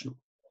generational.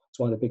 That's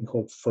why they're being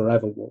called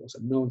forever wars,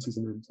 and no one sees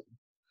an end to them.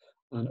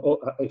 And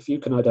if you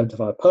can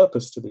identify a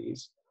purpose to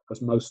these,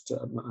 because most,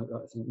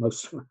 I think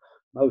most,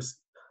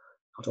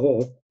 not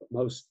all, but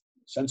most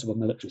sensible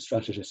military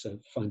strategists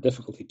find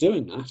difficulty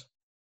doing that,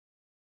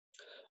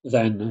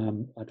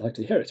 then I'd like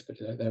to hear it. But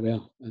there we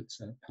are.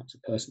 That's perhaps a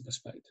personal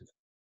perspective.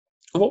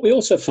 And what we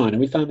also find, and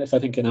we found this, I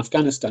think, in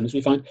Afghanistan, is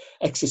we find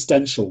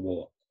existential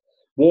war.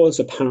 War is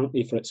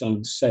apparently for its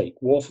own sake.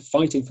 War for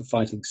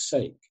fighting's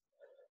sake.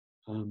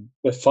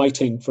 We're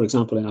fighting, for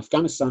example, in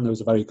Afghanistan.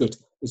 There's a very good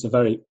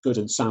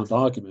and sound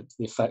argument to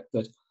the effect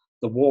that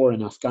the war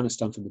in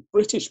Afghanistan, from the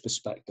British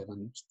perspective,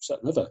 and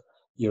certain other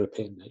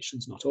European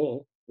nations, not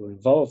all, who were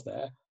involved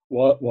there,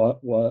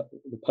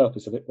 the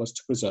purpose of it was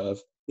to preserve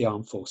the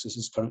armed forces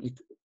as currently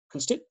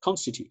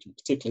constituted,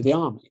 particularly the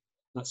army.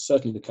 That's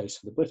certainly the case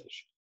for the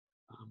British.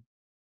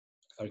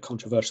 Very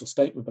controversial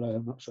statement, but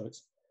I'm not sure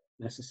it's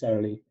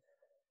necessarily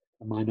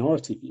a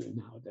minority view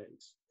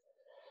nowadays.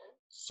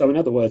 So, in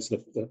other words,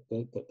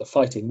 the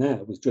fighting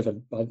there was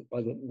driven by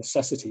the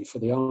necessity for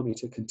the army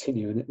to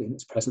continue in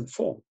its present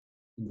form.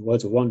 In the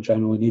words of one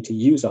general, we need to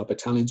use our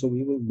battalions or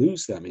we will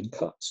lose them in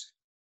cuts.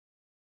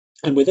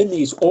 And within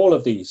all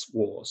of these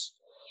wars,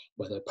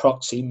 whether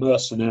proxy,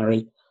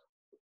 mercenary,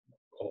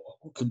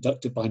 or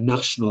conducted by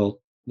national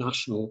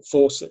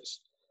forces,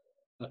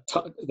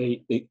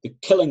 the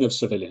killing of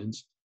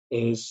civilians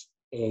is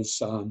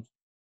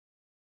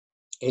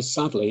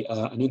sadly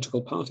an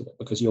integral part of it,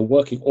 because you're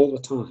working all the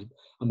time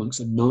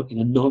in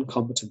a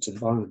non-combatant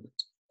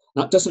environment.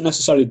 That doesn't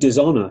necessarily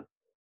dishonor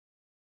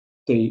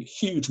the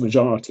huge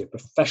majority of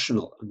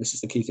professional, and this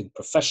is the key thing,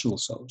 professional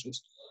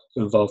soldiers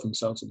who involve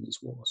themselves in these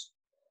wars.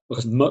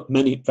 Because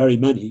very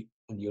many,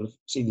 and you'll have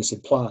seen this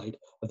implied,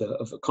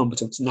 of the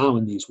combatants now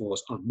in these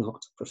wars are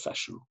not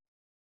professional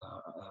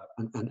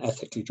and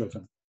ethically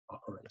driven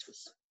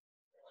operators.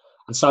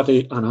 And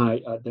sadly,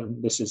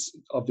 this is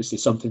obviously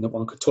something that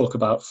one could talk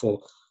about for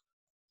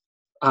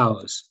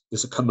hours.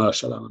 There's a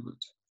commercial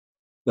element,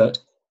 that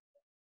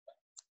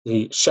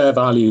the share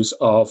values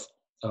of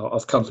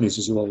companies,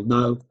 as you all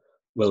know,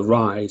 will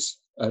rise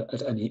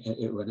when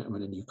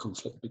a new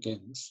conflict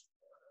begins.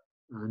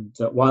 And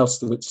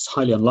whilst it's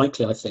highly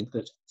unlikely, I think,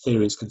 that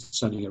theories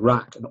concerning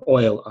Iraq and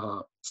oil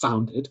are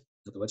founded,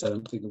 in other words, I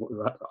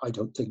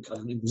don't think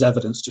there's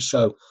evidence to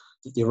show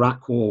that the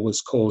Iraq war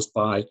was caused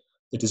by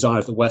the desire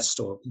of the West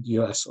or the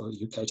US or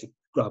the UK to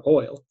grab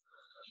oil.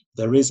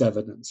 There is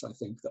evidence, I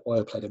think, that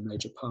oil played a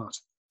major part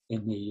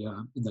in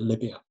the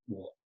Libya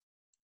war.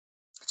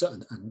 So,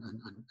 and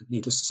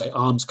needless to say,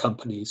 arms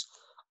companies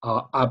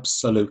are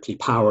absolutely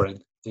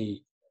powering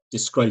the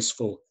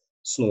disgraceful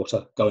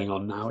slaughter going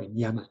on now in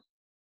Yemen.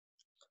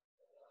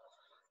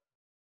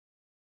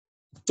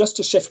 Just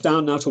to shift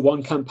down now to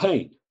one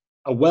campaign,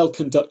 a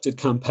well-conducted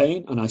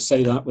campaign, and I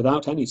say that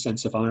without any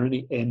sense of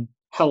irony, in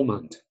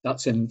Helmand,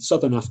 that's in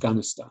southern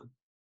Afghanistan,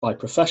 by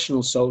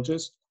professional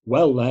soldiers,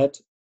 well-led,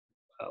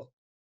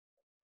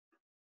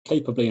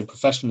 capably and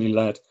professionally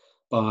led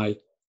by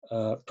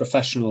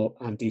professional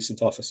and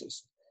decent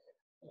officers,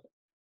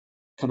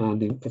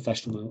 commanding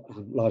professional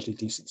and largely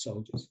decent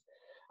soldiers.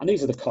 And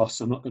these are the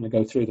costs. I'm not going to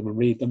go through them and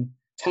read them.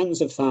 Tens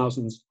of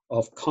thousands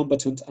of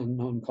combatant and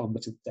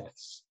non-combatant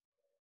deaths.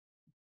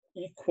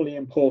 Equally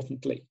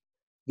importantly,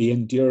 the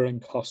enduring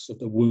costs of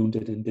the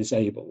wounded and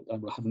disabled.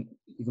 And we haven't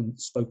even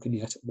spoken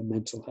yet of the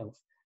mental health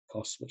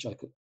costs, which I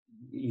could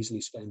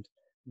easily spend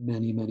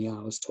many, many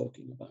hours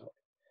talking about.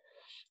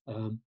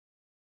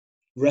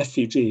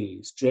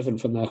 Refugees driven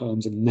from their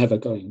homes and never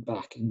going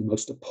back in the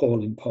most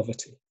appalling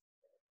poverty.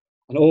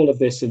 And all of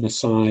this in the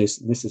size,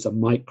 and this is a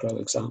micro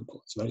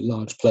example, it's a very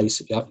large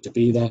place if you happen to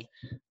be there,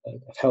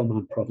 of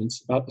Helmand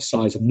province, about the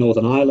size of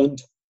Northern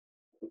Ireland,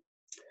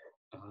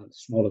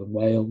 smaller than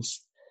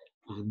Wales,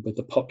 and with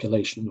the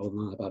population of Northern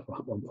Ireland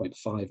about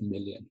 1.5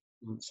 million,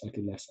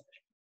 slightly less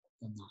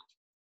than that.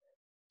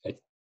 They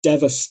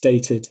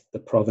devastated the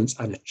province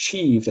and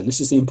achieved, and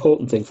this is the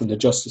important thing from the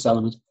justice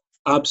element,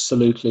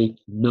 absolutely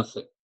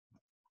nothing.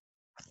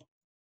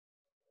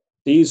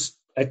 These,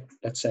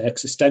 let's say,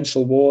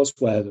 existential wars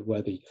where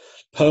the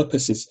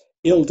purpose is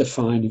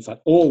ill-defined, in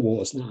fact, all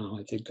wars now,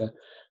 I think, are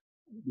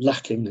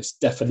lacking this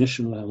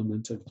definitional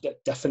element of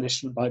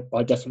definition.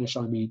 By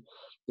definition, I mean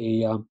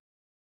the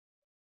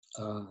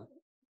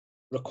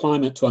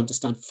requirement to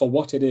understand for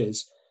what it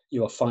is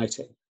you are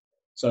fighting.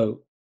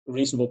 So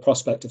reasonable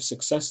prospect of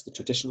success, the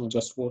traditional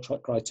just war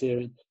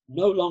criterion,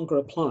 no longer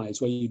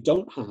applies where you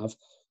don't have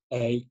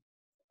an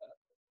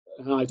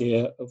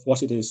idea of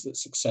what it is that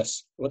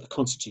success, what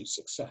constitutes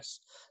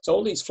success. So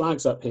all these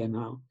flags up here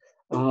now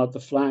are the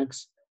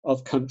flags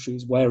of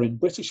countries wherein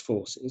British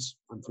forces,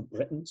 I'm from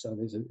Britain, so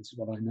this is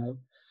what I know,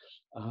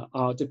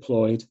 are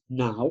deployed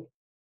now,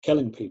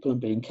 killing people and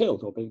being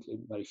killed, or being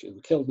very few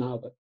are killed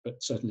now,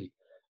 but certainly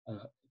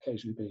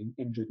occasionally being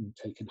injured and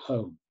taken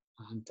home.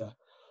 And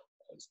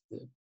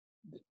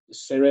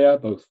Syria,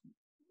 both,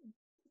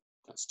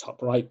 that's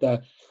top right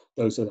there,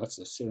 that's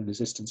the Syrian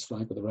resistance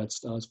flag with the red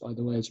stars, by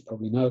the way, as you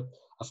probably know.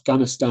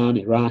 Afghanistan,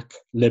 Iraq,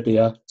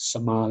 Libya,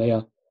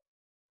 Somalia,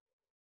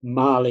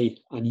 Mali,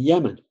 and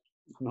Yemen.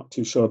 not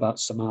too sure about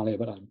Somalia,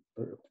 but I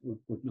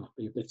would not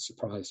be a bit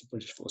surprised if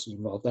British forces are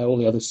involved there. All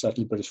the others,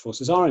 certainly British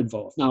forces are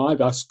involved. Now, I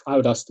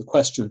would ask the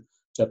question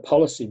to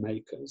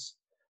policymakers,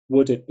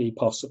 would it be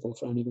possible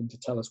for any of them to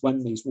tell us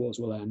when these wars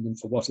will end and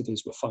for what it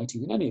is we're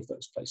fighting in any of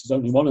those places?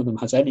 Only one of them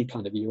has any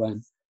kind of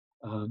UN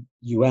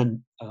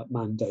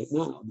mandate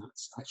now, and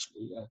that's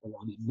actually the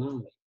one in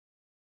Mali.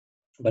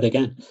 But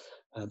again,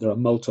 there are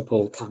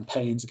multiple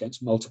campaigns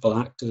against multiple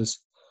actors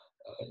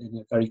in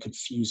a very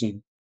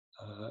confusing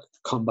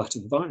combat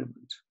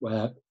environment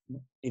where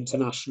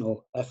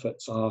international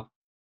efforts are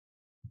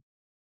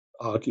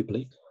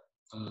arguably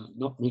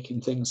not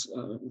making things,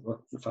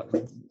 well, in fact,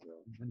 in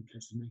many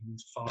cases, making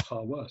things far,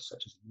 far worse,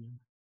 such as in Yemen.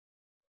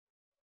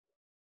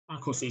 And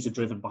of course, these are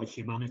driven by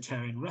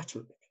humanitarian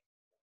rhetoric.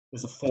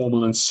 There's a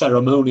formal and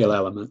ceremonial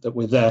element that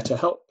we're there to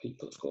help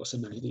people, of course,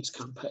 in many of these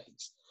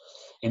campaigns.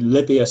 In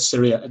Libya,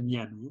 Syria, and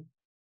Yemen,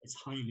 it's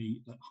I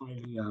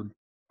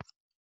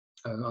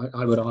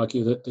would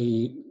argue that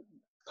the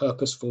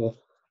purpose for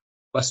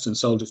Western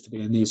soldiers to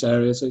be in these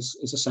areas is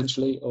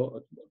essentially,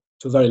 or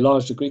to a very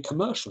large degree,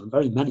 commercial, and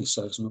very many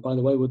servicemen, by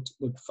the way, would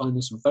find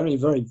this very,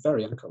 very,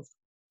 very uncomfortable.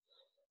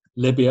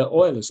 Libya,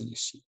 oil is an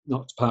issue,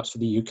 not perhaps for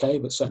the UK,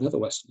 but certain other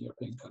Western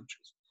European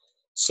countries.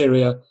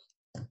 Syria,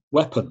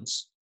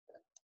 weapons,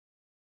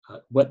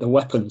 the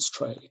weapons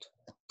trade,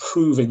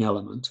 proving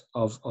element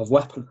of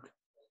weaponry.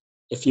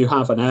 If you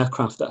have an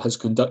aircraft that has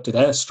conducted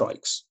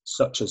airstrikes,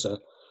 such as a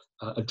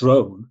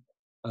drone,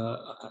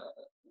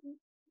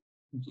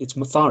 it's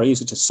far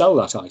easier to sell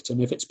that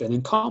item if it's been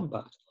in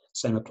combat.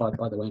 Same applied,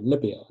 by the way, in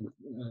Libya.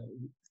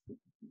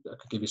 I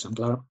could give you some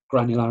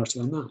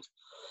granularity on that.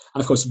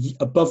 And of course,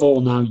 above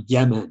all now,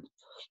 Yemen,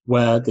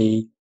 where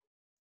the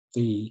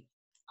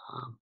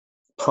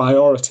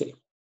priority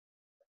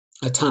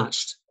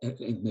attached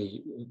in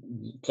the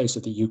case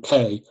of the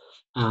UK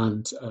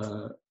and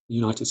the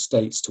United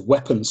States to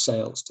weapons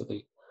sales to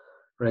the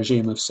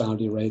regime of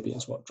Saudi Arabia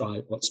is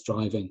what's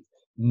driving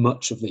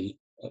much of the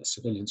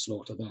civilian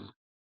slaughter there.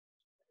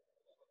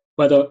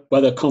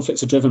 Whether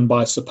conflicts are driven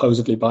by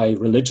supposedly by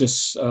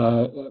religious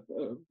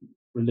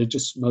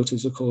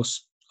motives, of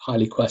course,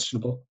 highly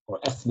questionable, or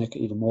ethnic,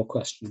 even more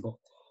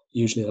questionable.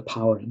 Usually the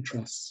power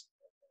interests,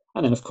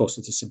 and then of course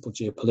there's a simple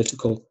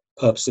geopolitical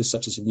purposes,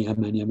 such as in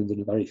Yemen. Yemen's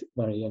in a very,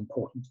 very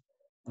important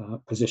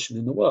position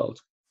in the world.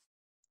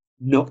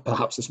 Not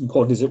perhaps as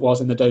important as it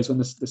was in the days when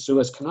the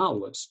Suez Canal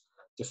was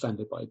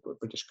defended by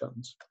British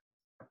guns.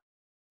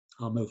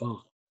 I'll move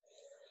on.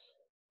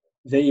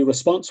 The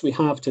response we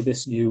have to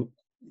this new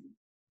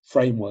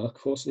framework,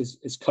 of course,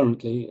 is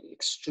currently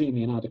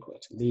extremely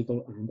inadequate,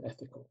 legal and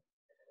ethical.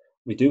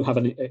 We do have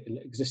an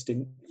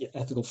existing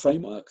ethical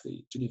framework,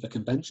 the Geneva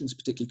Conventions,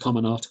 particularly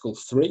Common Article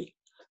 3,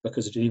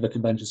 because the Geneva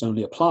Conventions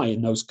only apply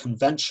in those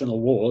conventional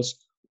wars,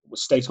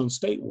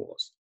 state-on-state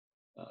wars.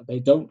 They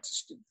don't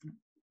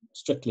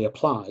strictly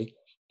apply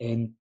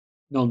in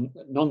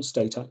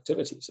non-state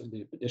activities, and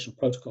the additional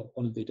protocol,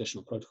 one of the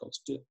additional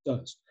protocols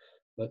does,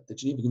 but the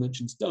Geneva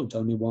Conventions don't,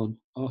 only one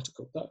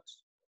article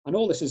does. And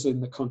all this is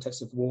in the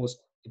context of wars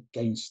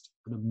against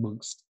and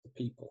amongst the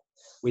people.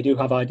 We do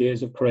have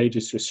ideas of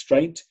courageous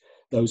restraint.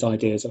 Those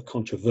ideas are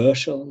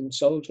controversial in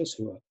soldiers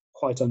who are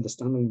quite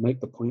understanding,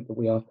 make the point that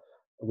we're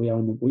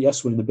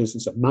in the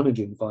business of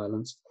managing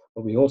violence,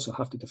 but we also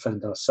have to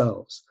defend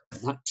ourselves.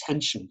 And that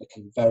tension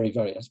became very,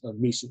 very, as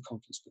recent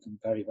conflicts became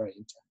very, very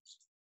intense.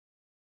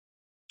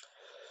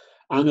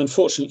 And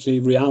unfortunately,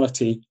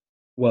 reality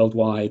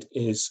worldwide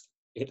is,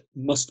 it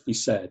must be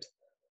said,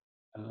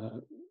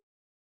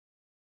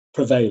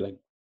 prevailing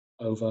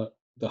over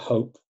the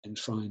hope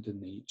enshrined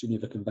in the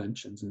Geneva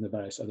Conventions and the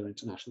various other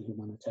international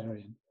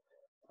humanitarian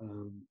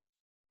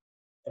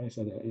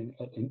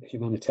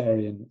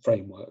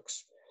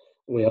frameworks.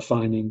 We are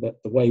finding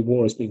that the way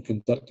war is being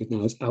conducted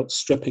now is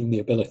outstripping the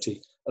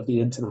ability of the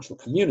international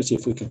community,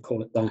 if we can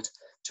call it that,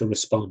 to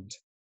respond.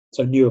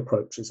 So new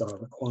approaches are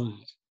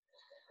required.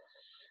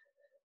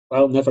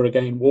 Well, never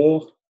again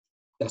war.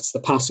 That's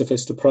the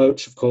pacifist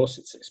approach, of course.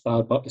 It's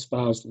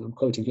espoused, and I'm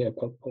quoting here,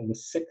 Pope Paul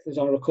VI, as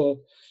I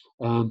recall.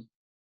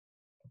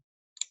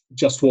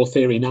 Just war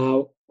theory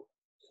now,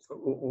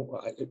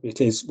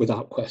 it is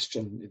without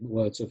question, in the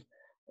words of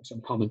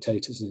some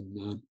commentators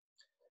in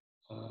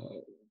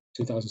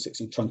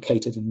 2016,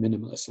 truncated and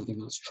minimalist. I think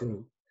that's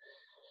true.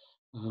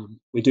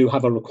 We do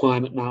have a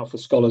requirement now for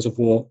scholars of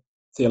war,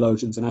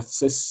 theologians and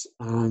ethicists,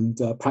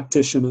 and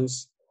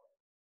practitioners,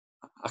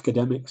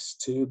 academics,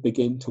 to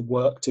begin to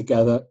work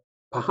together,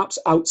 perhaps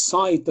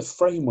outside the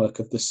framework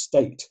of the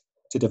state,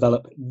 to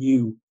develop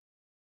new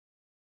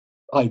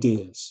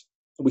ideas.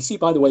 And we see,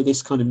 by the way,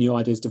 this kind of new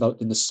ideas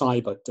developed in the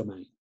cyber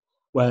domain,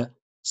 where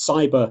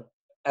cyber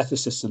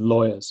ethicists and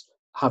lawyers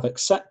have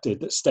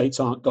accepted that states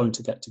aren't going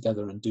to get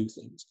together and do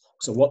things.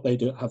 So what they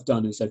have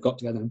done is they've got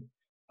together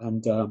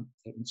and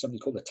something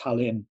called the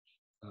Tallinn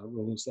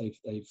rules. They've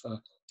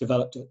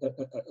developed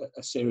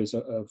a series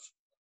of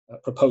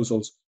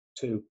proposals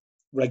to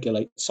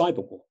regulate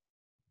cyber war.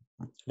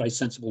 Very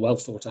sensible, well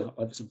thought out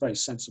by some very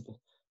sensible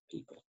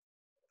people.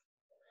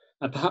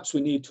 And perhaps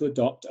we need to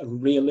adopt a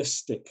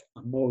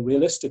more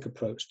realistic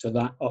approach to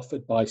that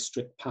offered by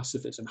strict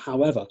pacifism.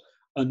 However,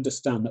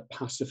 understand that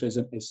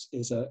pacifism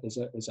is a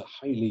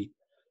highly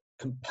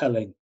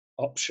compelling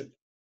option,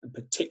 and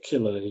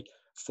particularly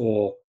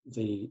for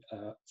the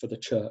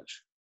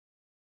church.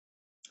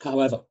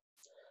 However,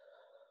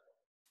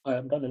 I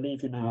am going to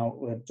leave you now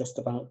with just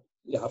about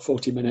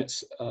 40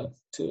 minutes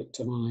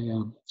to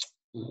my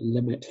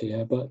limit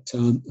here, but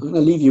I'm going to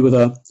leave you with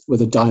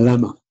a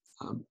dilemma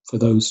for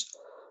those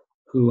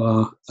who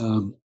are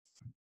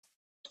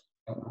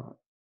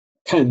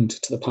tend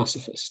to the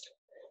pacifist,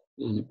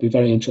 and it'd be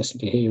very interesting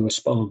to hear your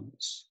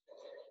response.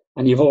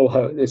 And you've all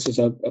heard this is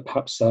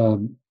perhaps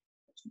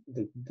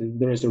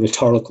there is a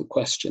rhetorical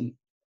question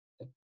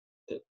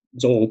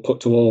that's all put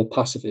to all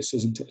pacifists,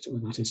 isn't it?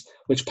 And that is,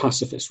 which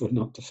pacifist would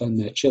not defend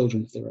their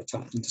children if they were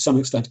attacked? And to some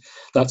extent,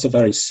 that's a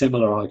very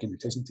similar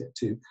argument, isn't it,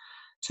 to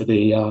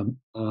the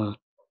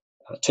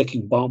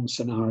ticking bomb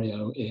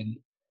scenario in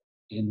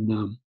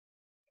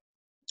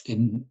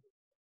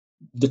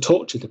the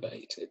torture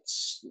debate. It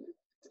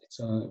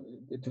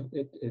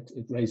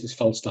raises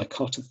false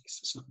dichotomies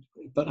to some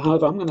degree. But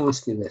however, I'm going to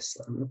ask you this.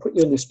 I'm going to put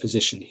you in this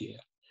position here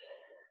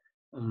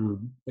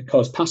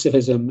because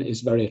pacifism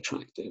is very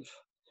attractive,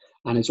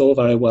 and it's all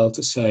very well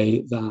to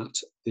say that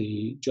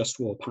the just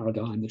war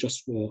paradigm, the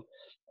just war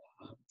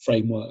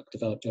framework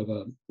developed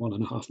over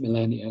 1.5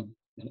 millennia,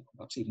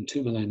 perhaps even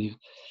 2 millennia,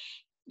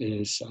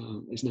 is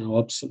now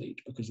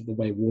obsolete because of the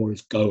way war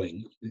is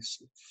going,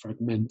 this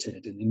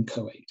fragmented and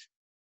inchoate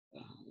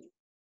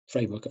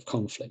framework of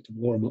conflict and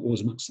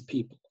wars amongst the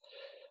people.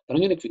 But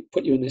I'm going to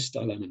put you in this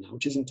dilemma now,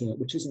 which isn't a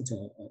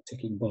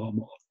ticking bomb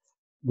or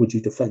would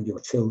you defend your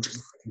children?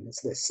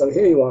 It's this. So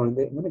here you are, and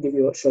I'm going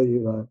to show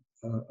you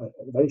a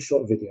very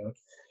short video.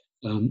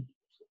 I'm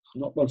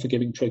not one for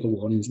giving trigger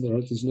warnings.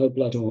 There's no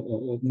blood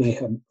or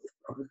mayhem,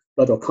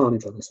 blood or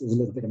carnage on this. There's a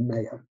little bit of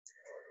mayhem.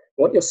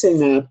 What you're seeing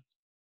now,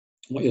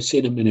 what you'll see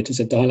in a minute,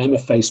 is a dilemma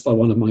faced by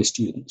one of my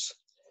students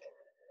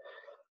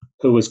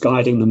who was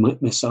guiding the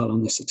missile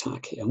on this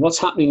attack here. And what's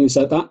happening is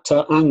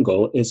that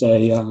angle is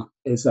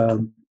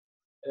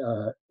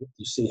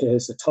you see here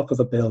is the top of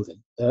a building.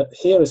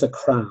 Here is a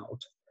crowd,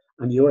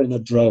 and you're in a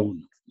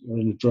drone. You're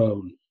in a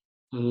drone,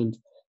 and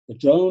the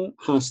drone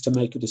has to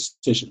make a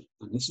decision.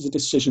 And this is a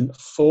decision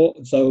for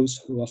those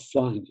who are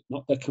flying it,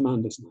 not their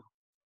commanders now,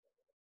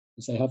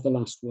 because they have the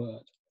last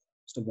word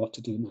as to what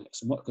to do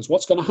next. And because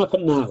what's going to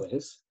happen now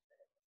is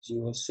you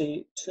will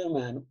see 2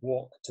 men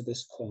walk to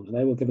this corner.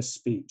 They will give a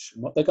speech.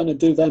 And what they're going to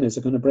do then is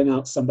they're going to bring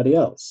out somebody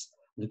else.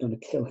 And they're going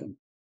to kill him.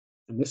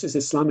 And this is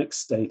Islamic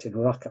State in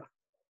Raqqa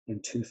in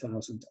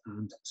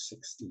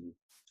 2016,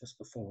 just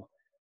before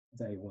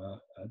they were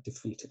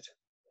defeated.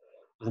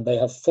 And they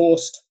have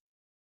forced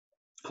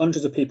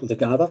hundreds of people to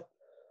gather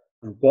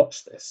and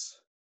watch this.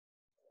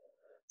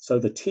 So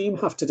the team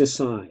have to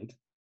decide,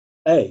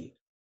 A,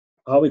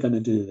 are we going to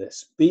do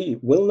this? B,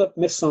 will the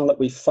missile that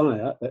we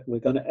fire, that we're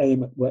going to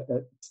aim at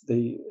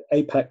the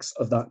apex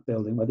of that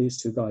building where these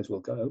 2 guys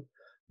will go,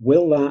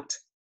 will that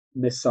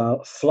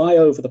missile fly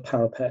over the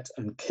parapet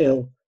and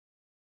kill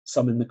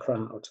some in the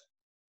crowd?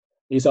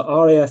 These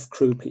are RAF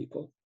crew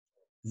people.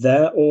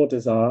 Their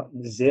orders are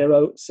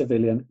 0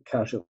 civilian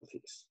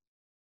casualties.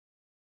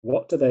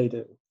 What do they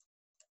do?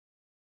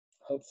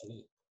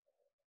 Hopefully,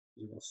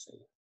 you will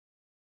see.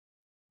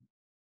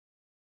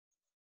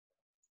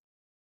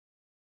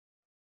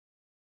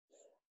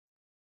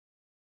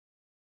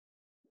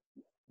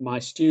 My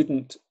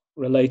student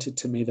related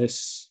to me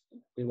this.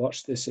 We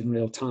watched this in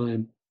real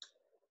time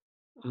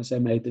as they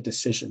made the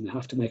decision. They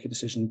have to make a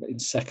decision in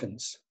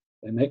seconds.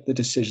 They make the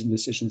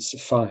decisions to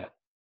fire.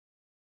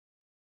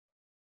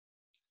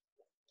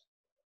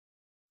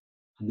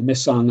 And the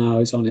missile now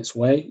is on its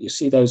way. You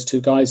see those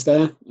 2 guys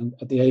there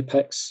at the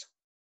apex.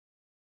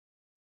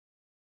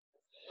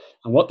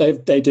 And what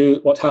they do,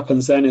 what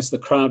happens then is the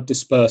crowd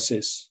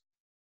disperses.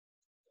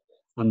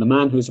 And the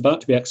man who is about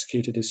to be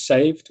executed is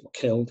saved, or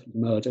killed,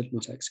 murdered,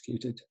 not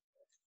executed.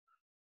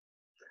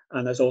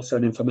 And there's also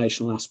an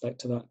informational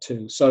aspect to that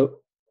too.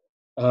 So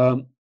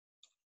I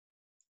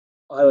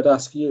would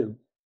ask you,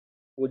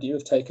 would you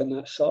have taken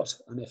that shot?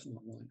 And if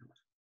not, why not?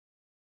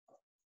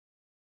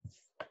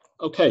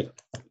 Okay,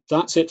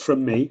 that's it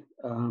from me.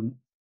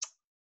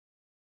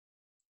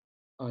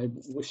 I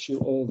wish you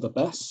all the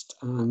best,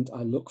 and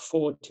I look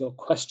forward to your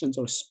questions,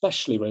 or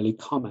especially really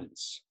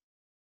comments.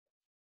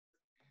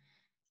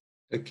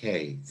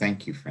 Okay,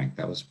 thank you, Frank.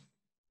 That was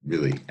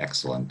really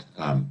excellent,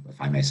 if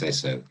I may say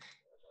so.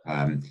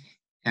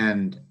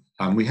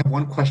 We have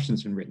one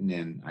question's been written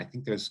in. I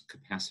think there's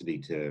capacity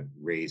to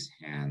raise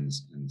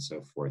hands and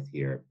so forth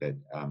here, but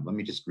let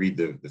me just read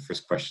the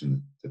first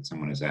question that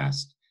someone has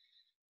asked,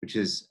 which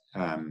is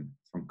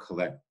from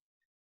Colette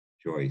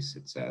Joyce.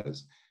 It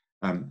says,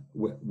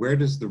 where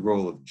does the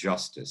role of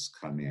justice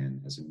come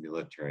in as a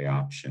military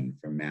option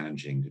for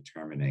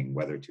determining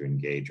whether to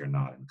engage or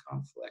not in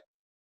conflict?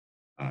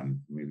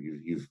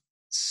 You've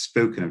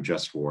spoken of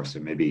just war, so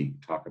maybe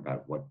talk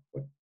about what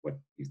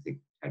you think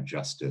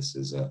justice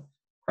is a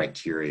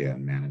criteria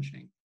in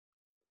managing.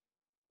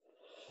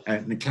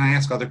 And can I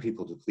ask other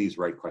people to please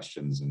write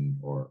questions and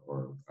or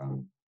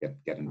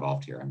get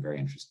involved here? I'm very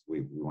interested.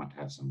 We want to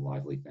have some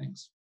lively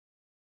things.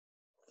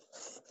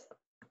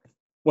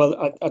 Well,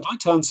 I'd like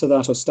to answer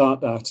that or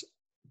start that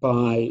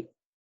by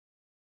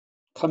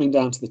coming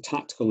down to the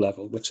tactical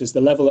level, which is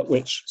the level at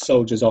which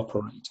soldiers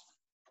operate,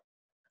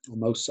 or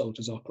most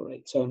soldiers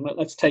operate. So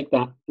let's take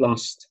that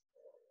last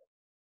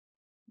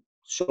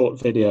short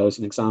video as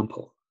an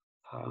example.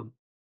 Of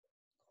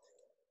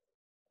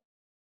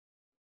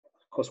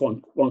course,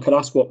 one could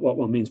ask what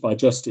one means by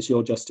justice.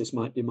 Your justice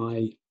might be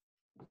my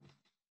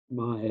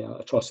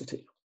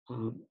atrocity.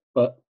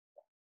 But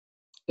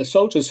the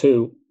soldiers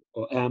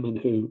or airmen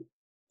who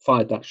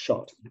fired that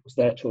shot, it was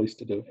their choice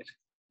to do it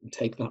and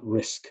take that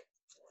risk.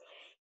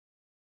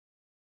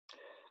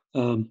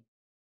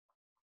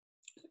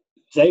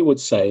 They would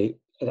say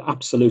that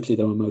absolutely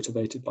they were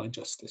motivated by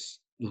justice.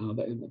 Now,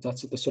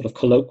 that's at the sort of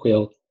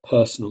colloquial,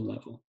 personal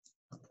level.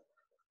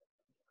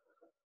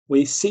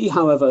 We see,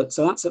 however,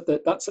 so that's at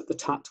the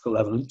tactical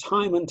level, and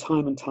time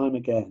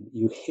again,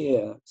 you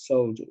hear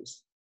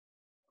soldiers,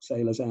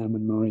 sailors,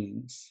 airmen,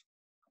 marines,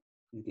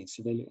 indeed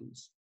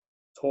civilians,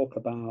 talk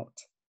about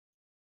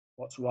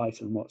what's right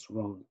and what's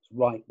wrong. It's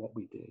right what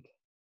we did.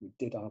 We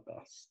did our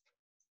best.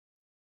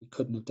 We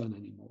couldn't have done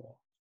any more.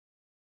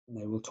 And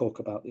they will talk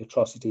about the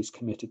atrocities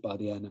committed by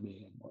the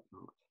enemy and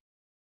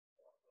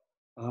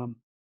whatnot.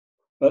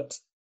 But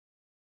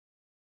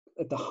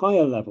at the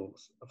higher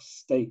levels of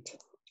state,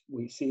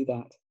 we see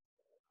that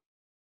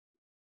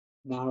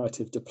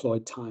narrative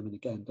deployed time and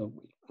again, don't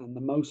we? And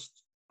the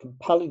most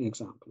compelling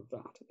example of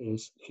that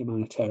is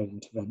humanitarian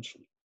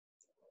intervention,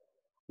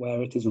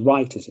 where it is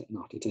right, is it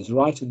not? It is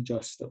right and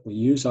just that we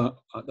use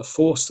the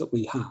force that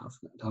we have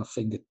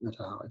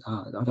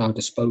at our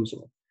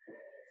disposal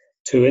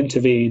to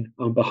intervene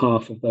on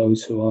behalf of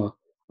those who are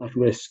at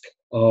risk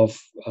of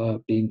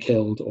being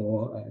killed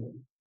or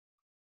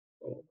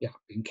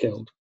being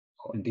killed,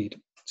 or indeed,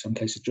 in some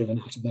cases, driven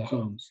out of their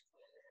homes,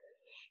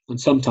 and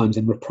sometimes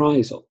in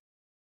reprisal.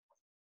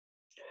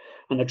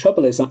 And the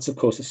trouble is, that's of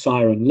course a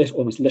siren,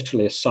 almost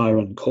literally a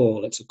siren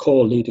call. It's a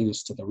call leading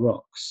us to the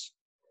rocks,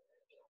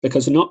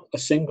 because not a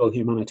single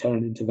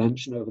humanitarian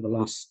intervention over the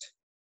last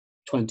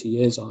 20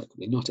 years,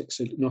 arguably, not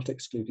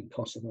excluding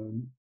Kosovo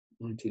in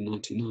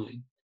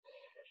 1999,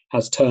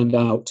 has turned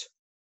out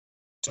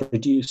to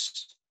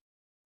produce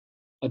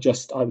I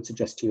would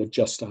suggest to you, a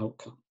just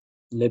outcome.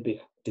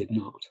 Libya did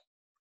not.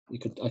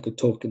 I could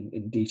talk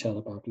in detail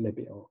about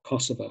Libya or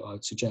Kosovo. I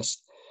would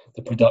suggest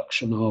the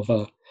production of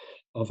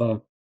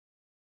a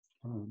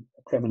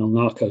criminal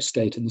narco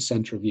state in the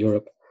center of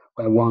Europe,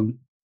 where one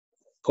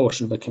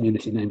portion of a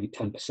community, namely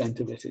 10%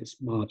 of it, is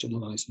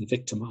marginalized and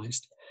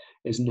victimized,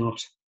 is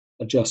not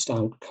a just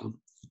outcome.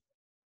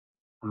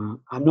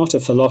 I'm not a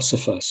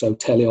philosopher, so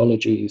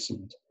teleologies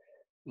and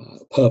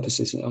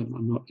purposes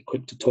I'm not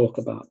equipped to talk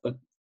about, but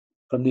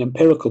from the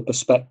empirical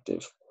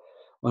perspective,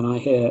 when I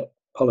hear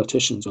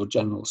politicians or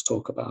generals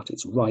talk about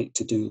it's right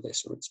to do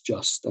this or it's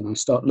just, and I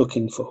start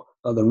looking for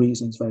other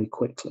reasons very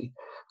quickly.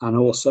 And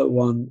also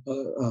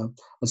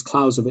as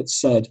Clausewitz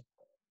said,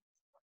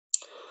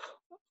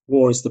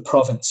 war is the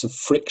province of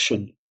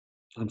friction,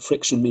 and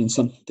friction means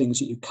some things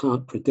that you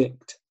can't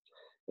predict.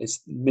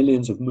 It's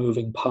millions of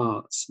moving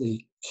parts,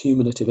 the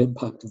cumulative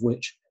impact of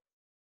which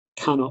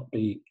cannot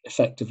be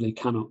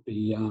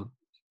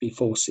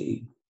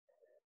foreseen.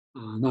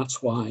 And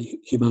that's why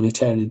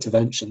humanitarian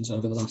interventions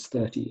over the last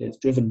 30 years,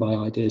 driven by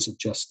ideas of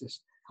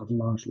justice, have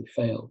largely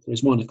failed. There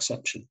is one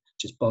exception,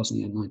 which is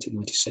Bosnia in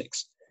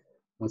 1996.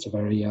 That's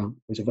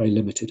was a very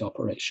limited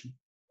operation.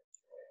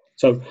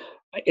 So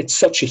it's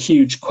such a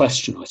huge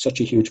question, or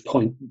such a huge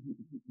point.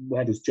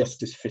 Where does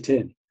justice fit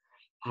in?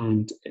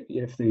 And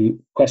if the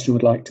question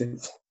would like to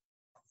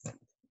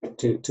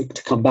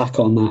come back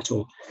on that,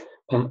 or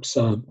perhaps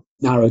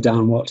narrow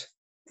down what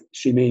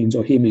she means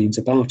or he means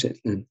about it,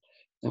 then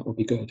that would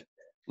be good.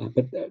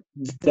 But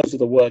those are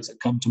the words that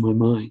come to my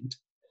mind.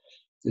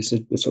 There's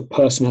the sort of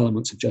personal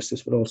elements of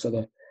justice, but also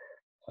the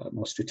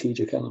more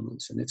strategic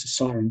elements. And it's a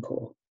siren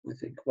call, I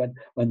think, when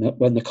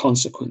the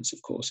consequence,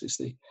 of course, is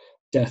the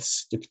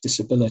deaths,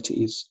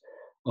 disabilities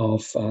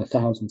of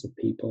thousands of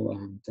people,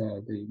 and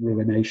the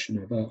ruination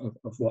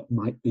of what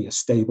might be a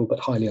stable but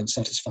highly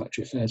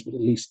unsatisfactory affairs, but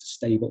at least a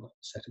stable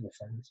set of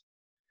affairs.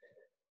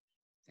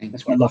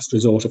 That's where last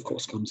resort, of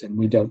course, comes in.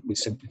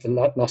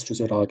 The last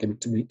resort argument,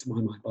 to my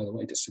mind, by the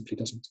way, just simply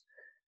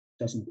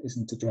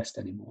isn't addressed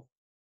anymore.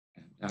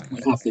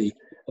 We have the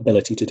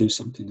ability to do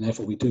something,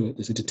 therefore we do it.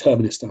 There's a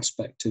determinist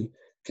aspect to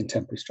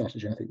contemporary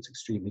strategy. I think it's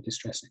extremely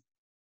distressing.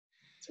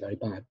 It's a very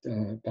bad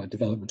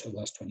development over the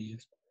last 20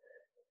 years.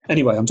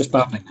 Anyway, I'm just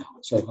babbling now.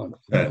 So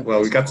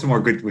well, we've got some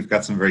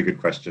very good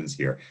questions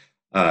here.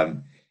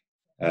 One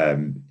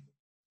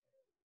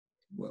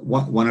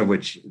of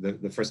which,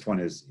 the first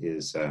one is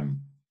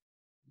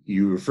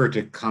you refer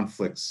to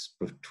conflicts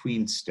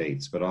between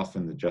states, but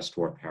often the just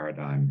war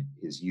paradigm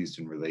is used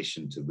in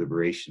relation to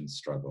liberation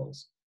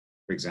struggles.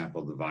 For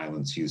example, the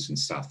violence used in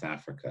South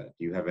Africa.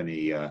 Do you have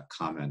any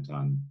comment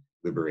on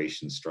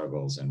liberation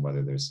struggles and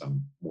whether there's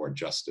some more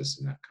justice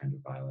in that kind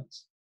of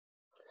violence?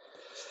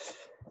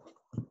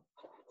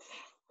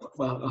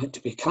 Well,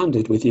 to be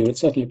candid with you, it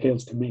certainly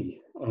appeals to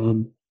me.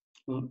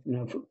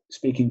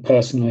 Speaking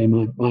personally,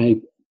 my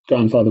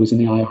grandfather was in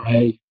the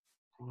IRA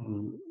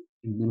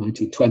in the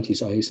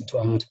 1920s, I hasten to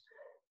add.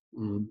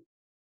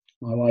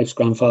 My wife's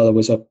grandfather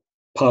was a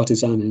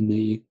partisan in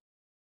the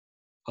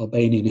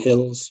Albanian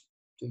hills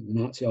during the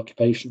Nazi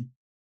occupation.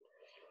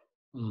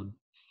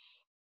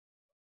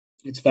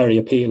 It's very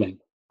appealing,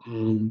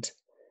 and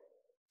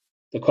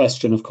the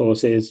question, of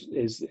course, is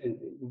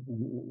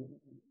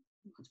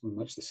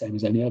much the same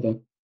as any other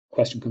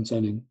question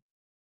concerning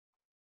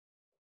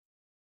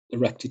the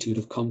rectitude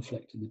of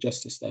conflict and the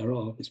justice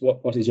thereof, is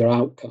what is your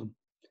outcome?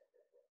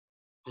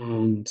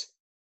 And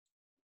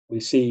we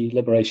see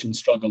liberation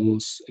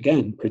struggles,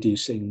 again,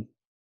 producing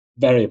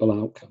variable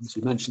outcomes.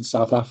 You mentioned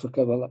South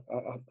Africa. Well,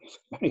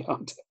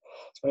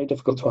 it's very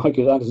difficult to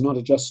argue that is not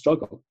a just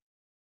struggle.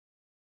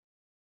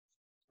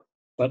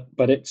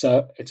 But it's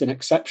an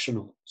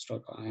exceptional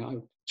struggle. I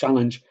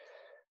challenge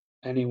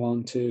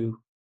anyone to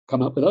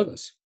come up with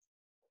others.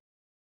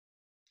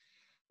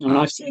 I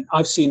mean,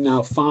 I've seen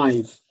now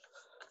five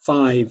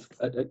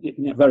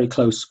very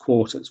close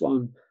quarters.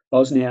 One,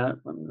 Bosnia,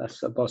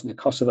 Bosnia,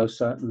 Kosovo,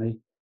 certainly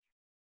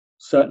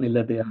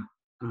Libya,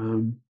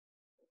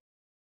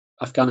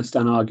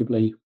 Afghanistan,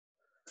 arguably,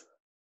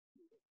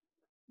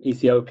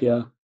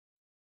 Ethiopia,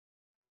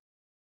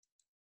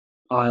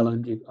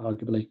 Ireland,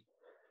 arguably.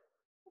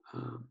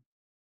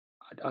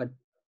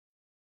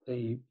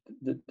 The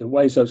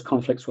ways those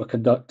conflicts were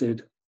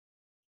conducted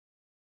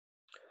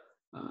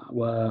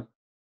were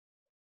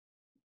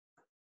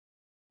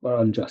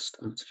unjust,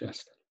 I would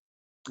suggest,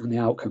 and the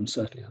outcome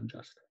certainly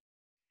unjust.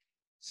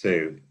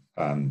 So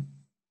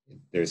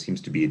there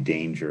seems to be a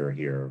danger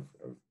here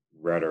of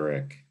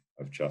rhetoric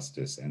of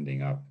justice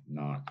ending up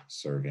not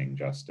serving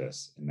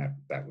justice, and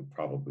that would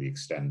probably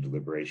extend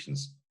liberation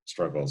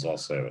struggles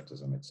also to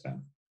some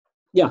extent.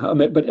 Yeah, I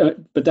mean,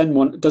 but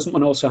then doesn't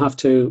one also have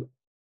to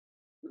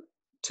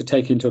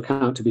take into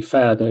account, to be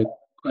fair, the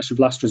question of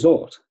last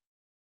resort?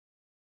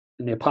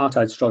 In the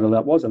apartheid struggle,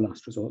 that was a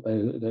last resort.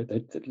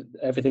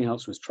 Everything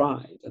else was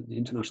tried, and the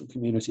international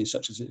community,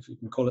 such as, if you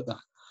can call it that,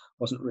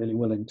 wasn't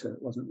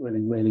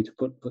willing really to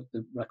put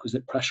the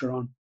requisite pressure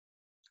on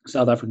the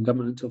South African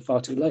government until far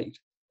too late.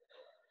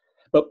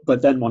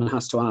 But then one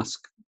has to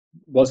ask: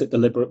 was it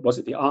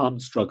the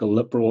armed struggle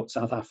that brought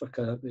South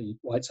Africa, the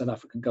white South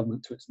African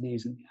government, to its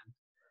knees in the end?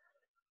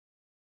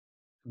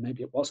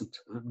 Maybe it wasn't.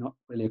 I'm not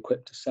really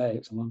equipped to say.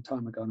 It's a long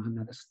time ago, and I've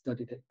never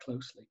studied it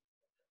closely.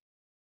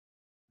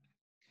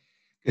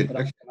 Good.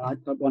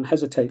 But one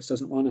hesitates,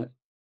 doesn't want it,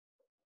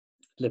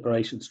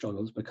 liberation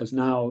struggles, because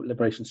now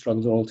liberation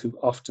struggles are all too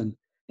often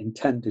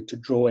intended to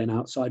draw in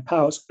outside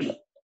powers,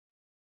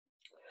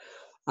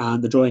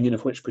 and the drawing in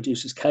of which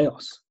produces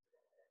chaos.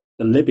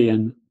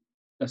 The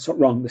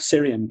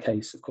Syrian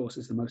case, of course,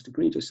 is the most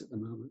egregious at the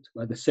moment,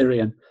 where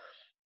the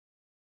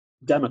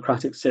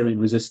democratic Syrian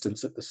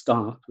resistance at the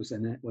start was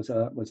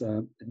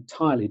a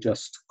entirely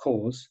just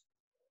cause.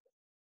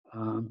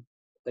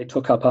 They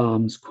took up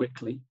arms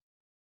quickly,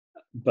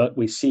 but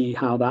we see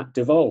how that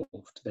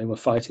devolved. They were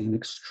fighting an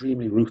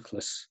extremely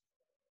ruthless,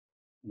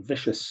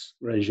 vicious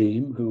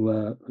regime who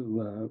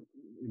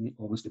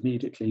almost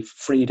immediately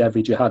freed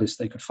every jihadist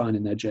they could find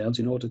in their jails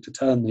in order to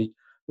turn the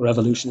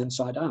revolution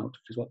inside out,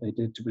 which is what they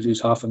did, to produce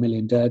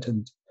 500,000 dead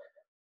and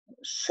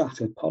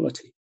shattered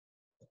polity.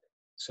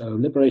 So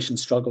liberation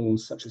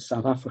struggles such as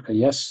South Africa,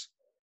 yes,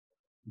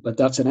 but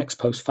that's an ex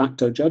post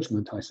facto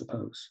judgment, I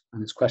suppose,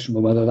 and it's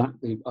questionable whether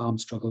the armed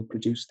struggle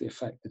produced the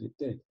effect that it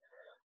did.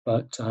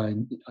 But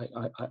I'm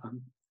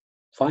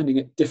finding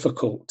it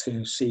difficult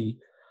to see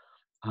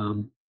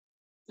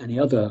any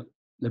other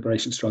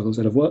liberation struggles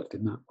that have worked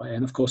in that way.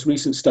 And of course,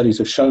 recent studies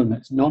have shown that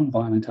it's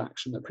non-violent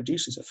action that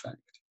produces effect.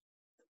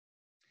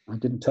 I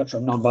didn't touch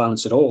on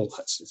non-violence at all.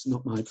 It's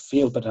not my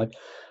field, but I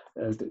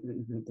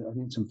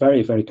think some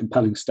very, very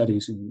compelling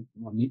studies, and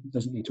one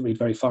doesn't need to read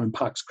very far in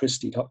Pax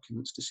Christi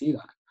documents to see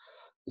that.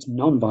 It's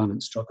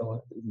non-violent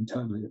struggle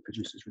internally that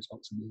produces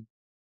results in the end.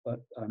 But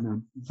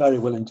I'm very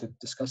willing to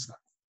discuss that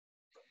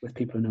with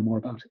people who know more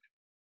about it.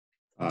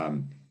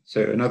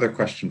 So another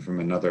question from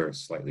another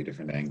slightly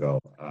different angle,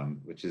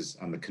 which is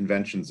on the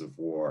conventions of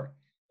war.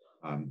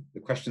 The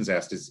question is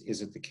asked,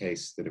 is it the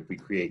case that if we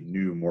create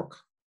new, more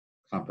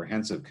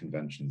comprehensive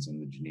conventions in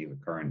the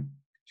current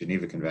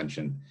Geneva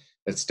Convention,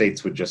 that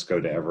states would just go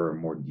to ever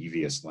more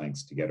devious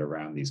lengths to get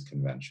around these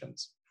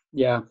conventions?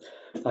 Yeah,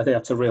 I think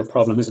that's a real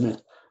problem, isn't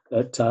it?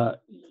 That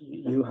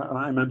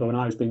I remember when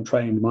I was being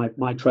trained,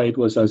 my trade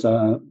was as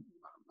an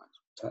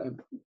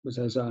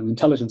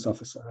intelligence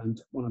officer,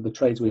 and one of the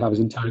trades we have is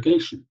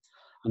interrogation.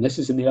 And this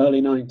is in the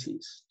early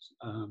 90s.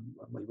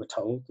 We were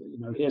told,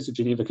 here's the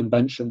Geneva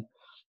Convention,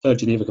 Third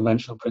Geneva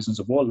Convention on Prisoners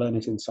of War, learn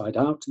it inside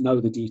out, know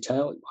the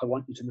detail. I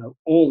want you to know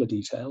all the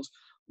details.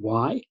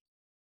 Why?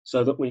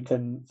 So that we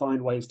can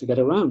find ways to get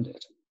around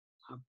it.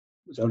 It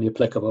was only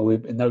applicable.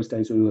 In those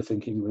days, we were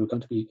thinking we were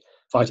going to be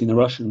fighting the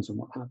Russians and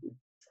what have you.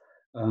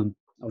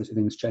 Obviously,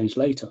 things change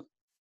later.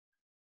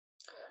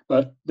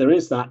 But there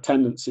is that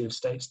tendency of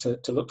states to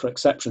look for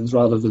exceptions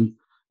rather than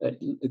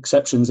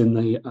exceptions in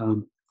the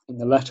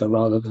letter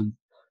rather than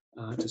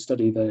to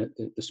study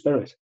the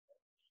spirit.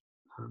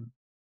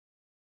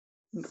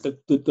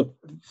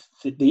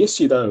 The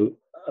issue, though,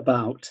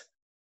 about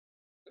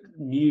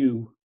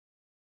new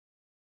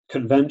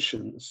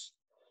conventions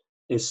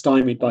is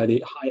stymied by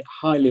the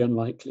highly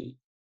unlikely,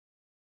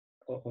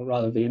 or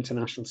rather the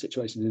international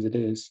situation as it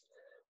is,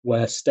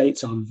 where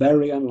states are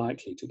very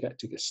unlikely to get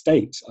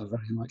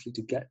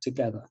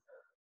together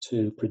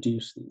to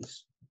produce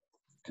these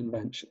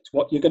conventions.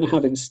 What you're going to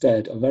have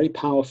instead are very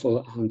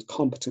powerful and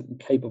competent and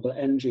capable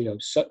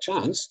NGOs, such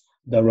as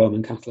the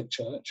Roman Catholic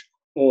Church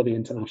or the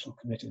International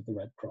Committee of the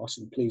Red Cross.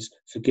 And please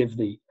forgive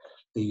the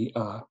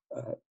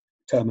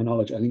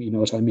terminology. I think you know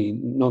what I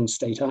mean.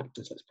 Non-state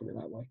actors, let's put it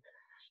that way,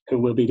 who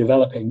will be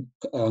developing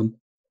and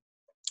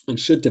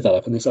should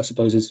develop. And this, I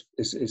suppose, is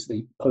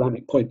the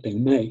polemic point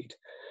being made.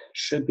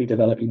 Should be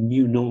developing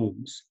new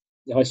norms.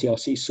 The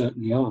ICRC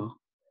certainly are,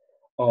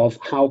 of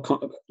how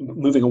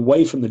moving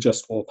away from the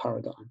just war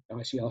paradigm. The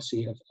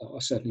ICRC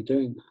are certainly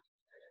doing that.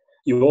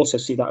 You also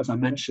see that, as I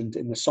mentioned,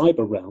 in the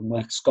cyber realm,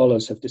 where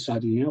scholars have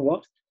decided, you know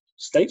what,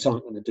 states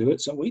aren't going to do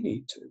it, so we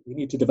need to. We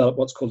need to develop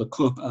what's called a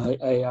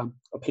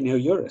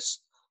opinio juris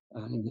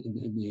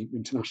in the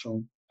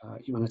international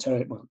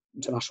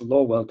international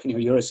law world.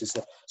 Opinio juris is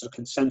the sort of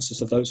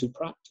consensus of those who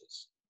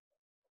practice.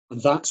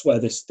 And that's where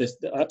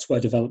that's where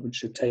development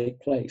should take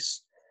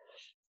place.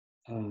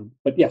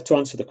 But yeah, to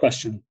answer the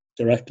question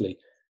directly,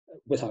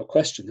 without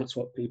question, that's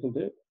what people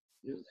do.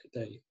 You know,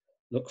 they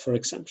look for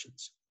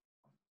exemptions.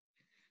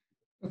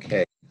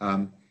 Okay.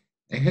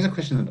 Here's a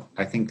question that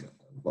I think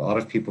a lot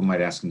of people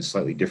might ask in a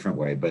slightly different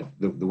way, but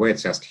the way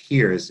it's asked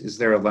here is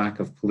there a lack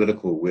of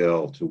political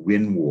will to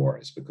win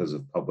wars because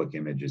of public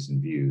images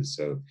and views?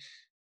 So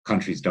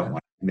countries don't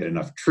want to commit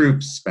enough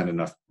troops, spend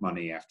enough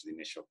money after the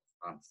initial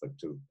conflict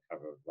to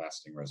have a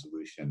lasting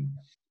resolution.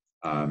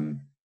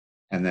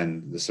 And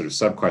then the sort of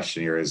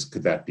sub-question here is,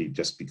 could that be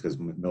just because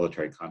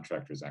military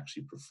contractors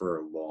actually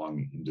prefer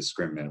long,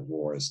 indiscriminate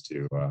wars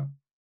to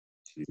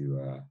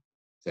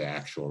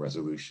actual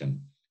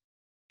resolution?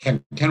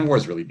 Can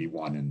wars really be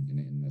won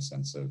in the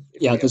sense of?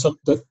 Yeah,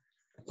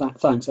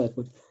 thanks,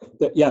 Edward.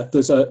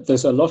 There's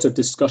a lot of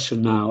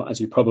discussion now,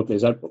 as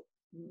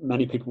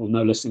many people will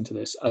know listening to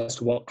this, as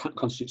to what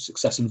constitutes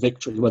success and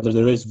victory, whether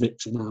there is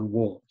victory now in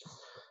war.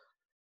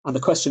 And the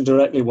question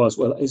directly was,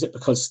 well, is it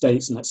because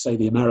states, and let's say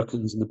the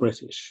Americans and the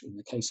British, in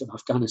the case of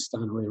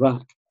Afghanistan or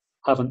Iraq,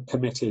 haven't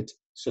committed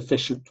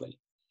sufficiently?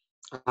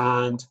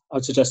 And I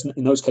would suggest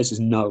in those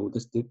cases, no.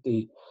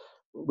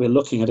 We're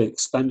looking at an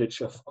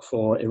expenditure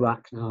for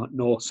Iraq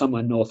now,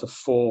 somewhere north of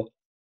 $4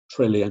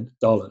 trillion,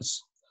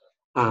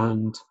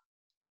 and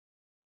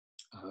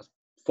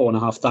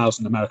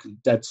 4,500 American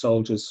dead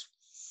soldiers,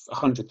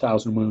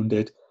 100,000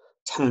 wounded,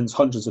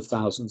 hundreds of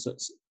thousands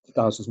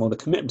more. The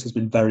commitment has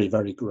been very,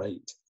 very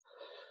great.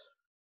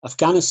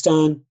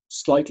 Afghanistan,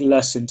 slightly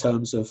less in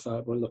terms of,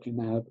 we're looking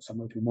now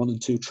somewhere between 1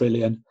 and 2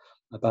 trillion,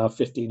 about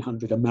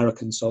 1,500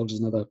 American soldiers,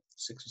 another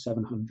 600 or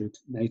 700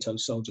 NATO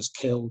soldiers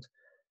killed,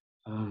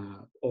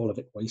 all of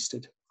it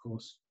wasted, of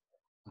course,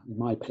 in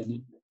my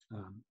opinion.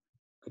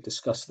 Could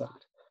discuss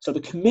that. So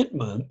the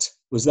commitment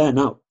was there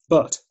now,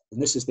 but,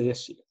 and this is the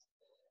issue,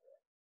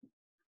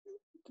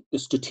 the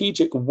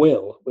strategic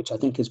will, which I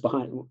think is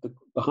behind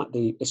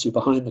the issue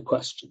behind the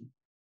question,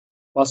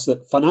 whilst the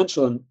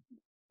financial and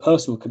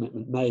personal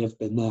commitment may have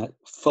been there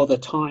for the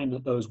time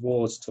that those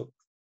wars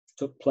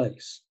took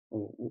place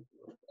or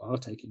are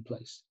taking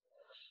place.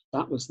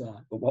 That was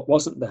there, but what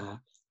wasn't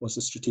there was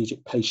the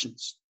strategic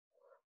patience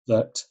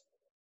that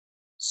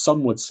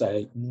some would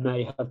say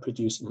may have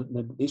produced.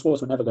 These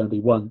wars were never going to be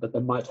won, but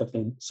there might have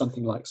been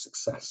something like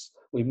success.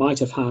 We might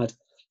have had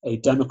a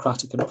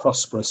democratic and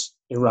prosperous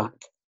Iraq,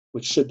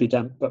 which should be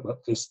but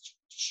at least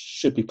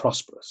should be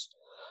prosperous.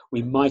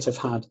 We might have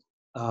had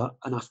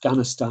an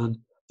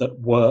Afghanistan that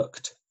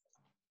worked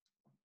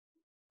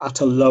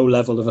at a low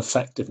level of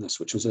effectiveness,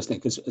 which was, I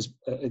think, as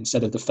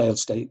instead of the failed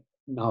state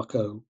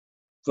narco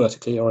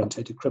vertically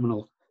orientated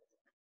criminal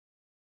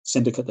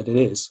syndicate that it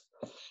is,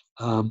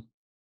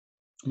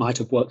 might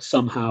have worked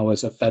somehow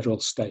as a federal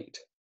state.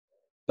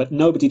 But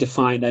nobody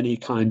defined any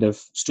kind of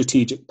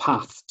strategic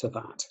path to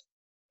that.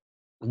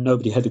 And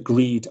nobody had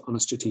agreed on a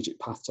strategic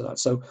path to that.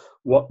 So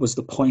what was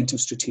the point of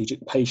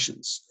strategic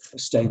patience, of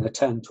staying there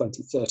 10,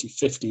 20, 30,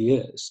 50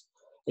 years,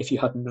 if you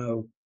had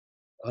no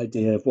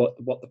idea of what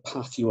the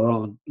path you were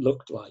on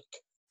looked like?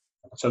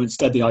 So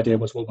instead the idea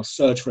was, well, we'll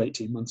surge for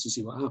 18 months to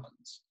see what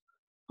happens.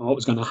 And what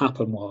was going to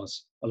happen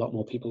was a lot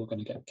more people were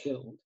going to get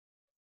killed.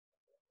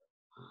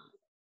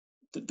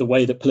 The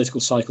way that political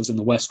cycles in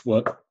the West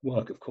work,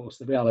 of course,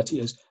 the reality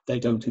is they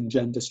don't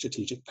engender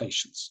strategic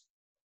patience.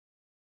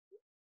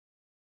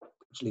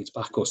 Which leads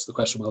back, of course, to the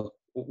question, well,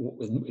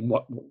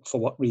 for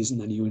what reason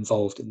then are you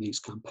involved in these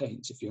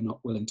campaigns if you're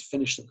not willing to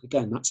finish them?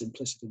 Again, that's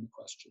implicit in the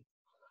question.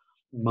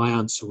 My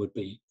answer would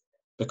be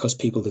because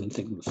people didn't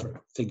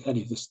think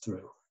any of this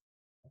through.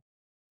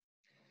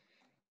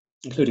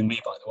 including me,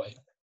 by the way.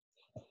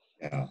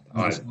 Yeah,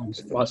 I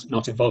was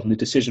not involved in the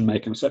decision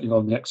making, I was certainly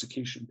involved in the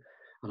execution,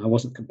 and I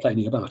wasn't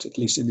complaining about it, at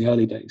least in the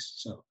early days.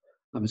 So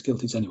I'm as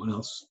guilty as anyone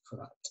else for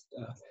that.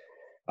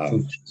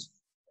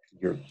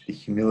 The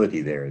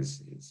humility there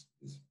is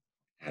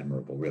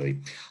admirable, really.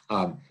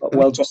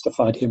 Well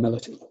justified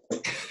humility.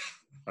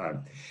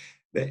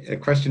 A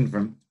question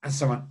from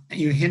someone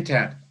you hint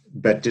at,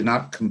 but did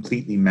not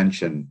completely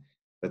mention,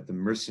 that the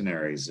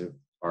mercenaries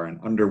are an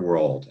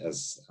underworld,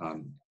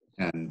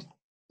 and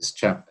this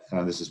chap,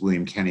 this is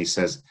William Kenny,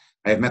 says,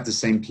 I have met the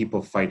same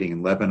people fighting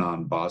in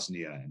Lebanon,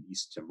 Bosnia, and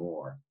East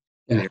Timor.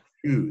 Yeah. They are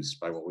used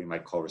by what we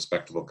might call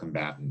respectable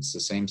combatants. The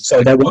same.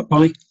 So they're what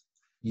by?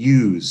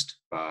 Used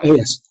by. Oh,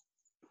 yes.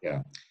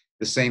 Yeah.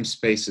 The same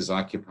space is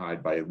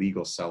occupied by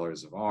illegal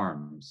sellers of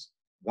arms.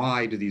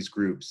 Why do these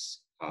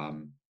groups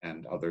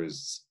and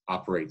others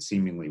operate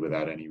seemingly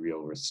without any real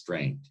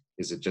restraint?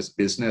 Is it just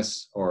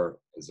business, or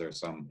is there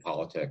some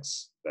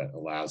politics that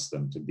allows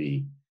them to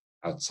be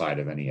outside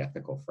of any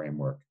ethical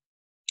framework?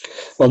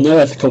 Well, no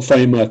ethical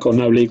framework or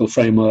no legal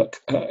framework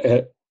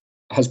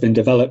has been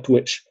developed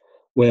which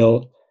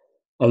will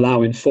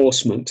allow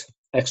enforcement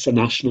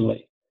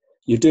extranationally.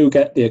 You do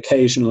get the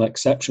occasional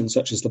exception,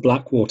 such as the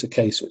Blackwater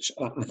case, which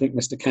I think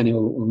Mr. Kenny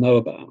will know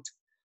about,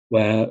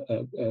 where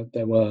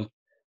there were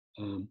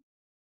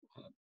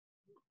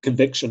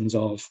convictions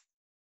of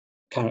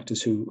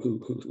characters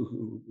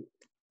who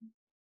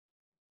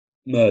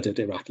murdered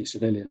Iraqi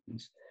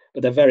civilians,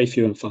 but they're very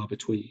few and far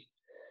between.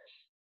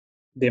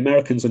 The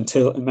Americans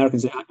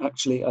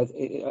actually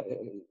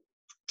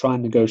try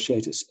and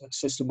negotiate a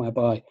system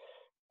whereby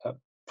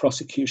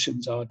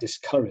prosecutions are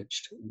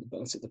discouraged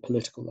at the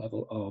political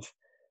level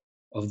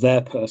of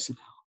their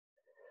personnel.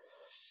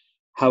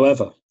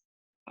 However,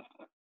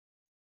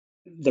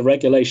 the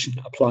regulation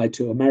applied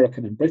to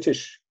American and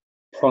British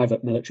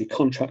private military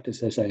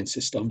contractors, as they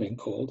insist on being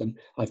called, and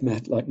I've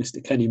met, like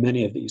Mr. Kenny,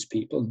 many of these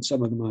people, and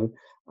some of them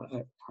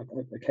I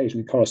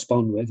occasionally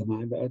correspond with,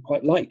 and I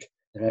quite like.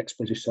 They're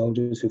ex-British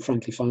soldiers who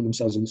frankly find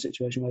themselves in a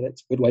situation where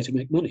it's a good way to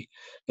make money.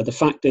 But the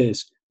fact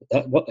is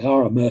that what they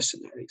are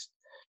mercenaries.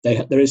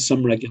 There is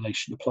some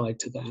regulation applied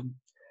to them,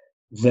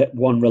 that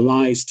one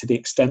relies to the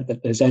extent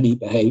that there's any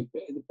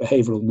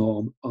behavioural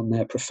norm on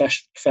their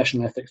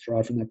professional ethics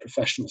derived from their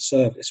professional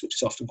service, which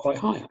is often quite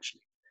high,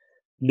 actually.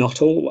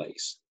 Not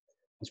always,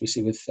 as we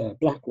see with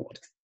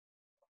Blackwater.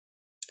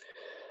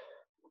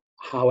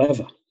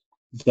 However,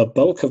 the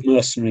bulk of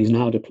mercenaries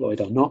now deployed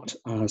are not,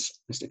 as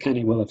Mr.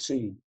 Kenny will have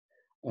seen,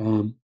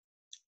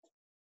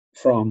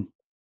 from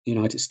the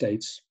United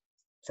States,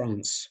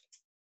 France,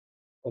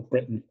 or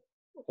Britain,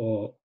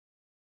 or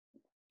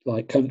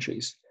like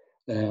countries.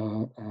 They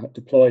are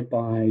deployed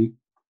by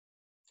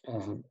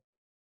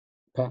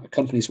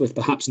companies with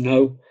perhaps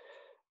no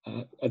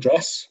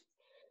address.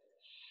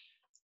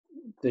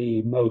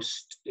 The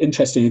most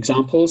interesting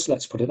examples,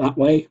 let's put it that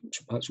way,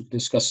 which perhaps we can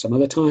discuss some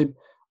other time,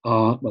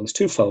 are, well, there's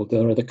twofold.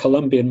 There are the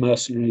Colombian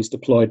mercenaries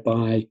deployed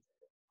by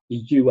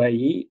the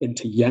UAE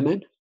into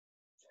Yemen,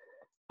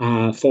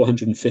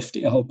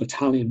 450, a whole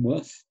battalion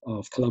worth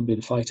of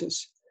Colombian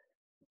fighters,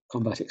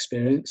 combat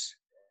experience.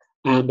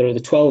 And there are the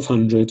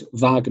 1,200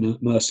 Wagner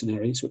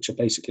mercenaries, which are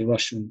basically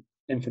Russian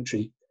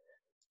infantry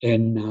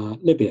in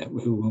Libya,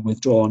 who were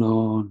withdrawn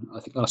on, I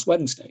think, last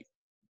Wednesday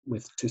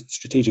with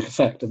strategic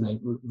effect, and they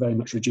very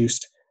much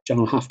reduced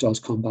General Haftar's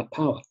combat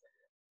power.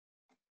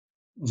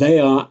 They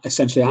are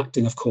essentially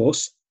acting, of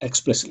course,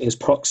 explicitly as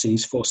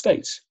proxies for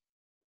states,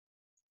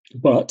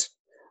 but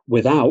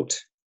without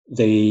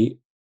the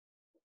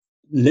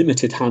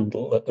limited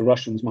handle that the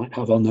Russians might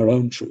have on their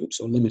own troops,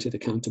 or limited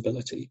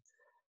accountability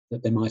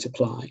that they might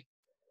apply.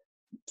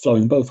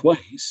 Flowing both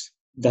ways,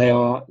 they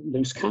are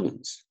loose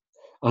cannons.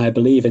 I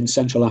believe in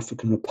Central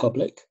African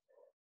Republic,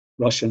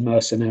 Russian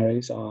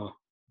mercenaries are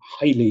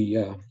highly,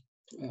 I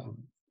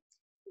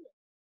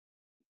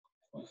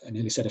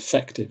nearly said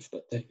effective,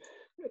 but they're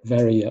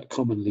very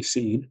commonly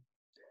seen.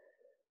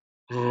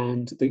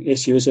 And the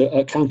issue is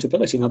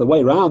accountability. Now, the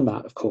way around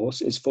that, of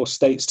course, is for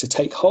states to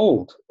take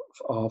hold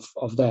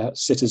of their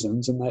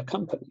citizens and their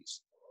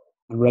companies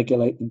and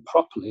regulate them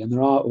properly. And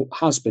there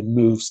have been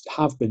moves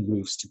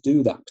to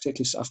do that,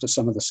 particularly after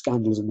some of the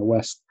scandals in the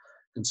West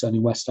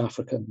concerning West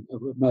African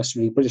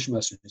British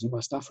mercenaries in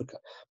West Africa.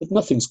 But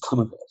nothing's come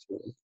of it,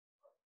 really.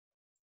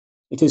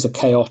 It is a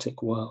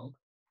chaotic world.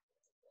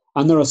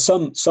 And there are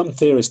some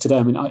theories today.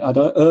 I mean, I'd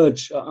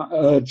urge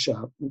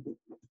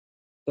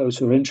those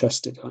who are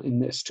interested in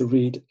this to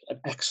read an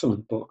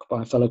excellent book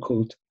by a fellow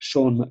called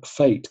Sean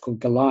McFate called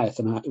Goliath,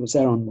 and it was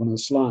there on one of the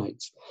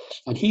slides.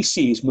 And he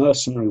sees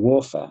mercenary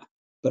warfare,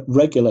 but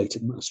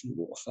regulated mercenary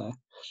warfare,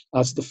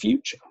 as the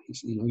future.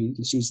 He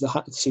sees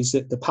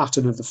the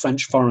pattern of the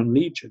French Foreign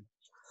Legion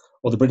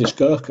or the British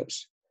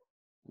Gurkhas,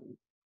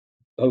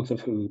 both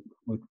of whom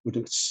would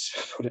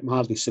put it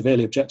mildly,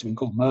 severely object to being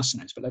called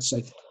mercenaries, but let's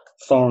say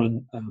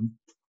foreign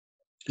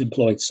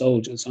employed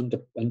soldiers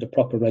under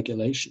proper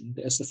regulation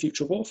as the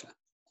future of warfare.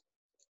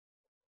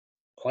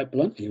 Quite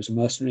bluntly, he was a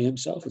mercenary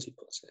himself, as he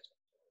puts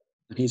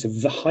it. And he's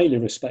a highly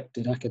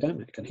respected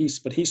academic. And he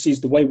sees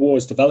the way war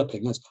is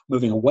developing as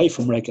moving away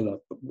from regular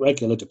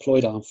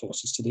deployed armed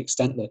forces to the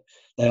extent that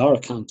they are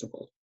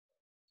accountable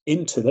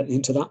into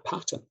that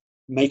pattern,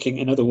 making,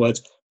 in other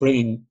words,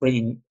 bringing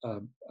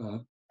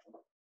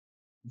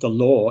the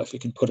law, if you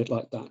can put it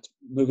like that,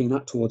 moving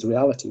that towards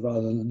reality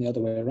rather than the other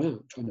way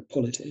around, trying to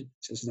pull it in. He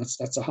says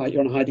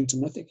you're not hiding to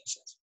nothing, he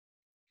says,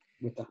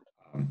 with that.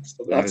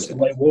 So that's the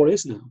way war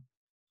is now.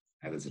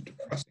 That is a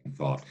depressing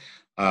thought.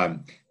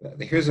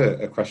 Here's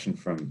a question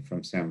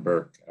from Sam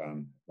Burke,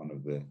 one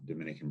of the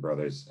Dominican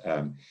brothers.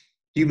 Do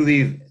you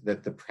believe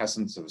that the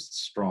presence of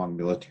strong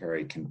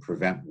military can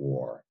prevent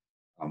war?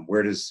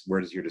 Where does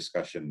your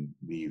discussion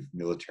leave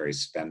military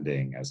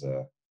spending as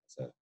a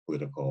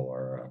political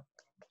or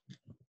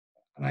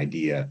an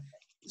idea?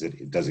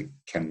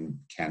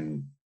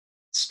 Can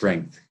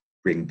strength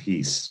bring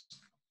peace?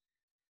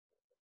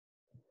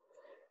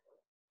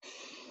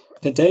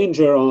 The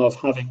danger of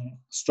having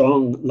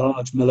strong,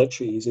 large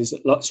militaries is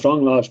that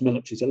strong, large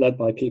militaries are led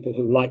by people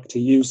who like to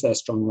use their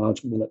strong,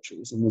 large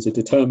militaries, and there's a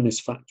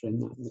determinist factor in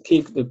that. And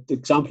the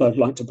example I'd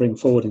like to bring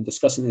forward in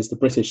discussing is the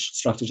British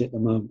strategy at the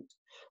moment.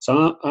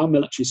 So our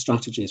military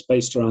strategy is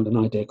based around an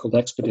idea called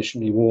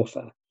expeditionary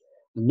warfare.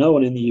 And no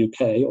one in the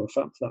UK, or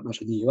for that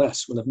matter in the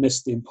US, will have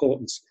missed the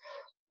importance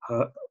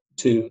to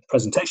the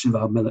presentation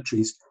of our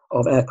militaries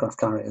of aircraft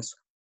carriers.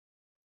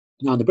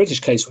 Now, in the British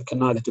case, we can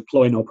neither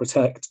deploy nor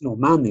protect nor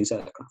man these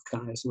aircraft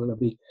carriers.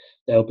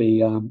 They'll be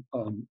to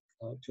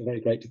a very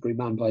great degree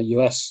manned by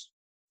US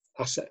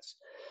assets.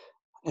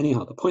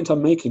 Anyhow, the point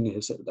I'm making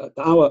is that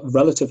our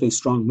relatively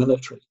strong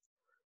military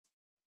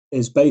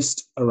is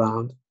based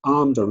around,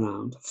 armed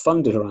around,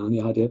 funded around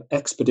the idea of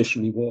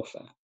expeditionary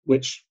warfare,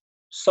 which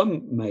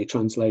some may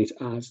translate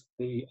as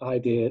the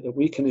idea that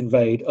we can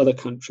invade other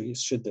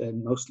countries, should they're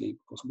mostly,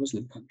 of course,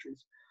 Muslim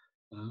countries.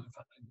 In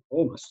fact,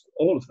 almost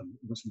all of them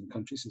Muslim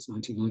countries since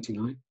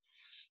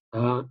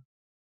 1999.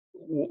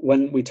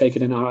 When we take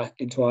it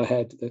into our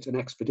head that an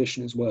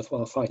expedition is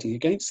worthwhile fighting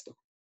against them.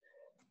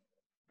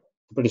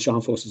 The British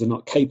Armed Forces are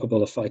not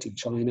capable of fighting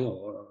China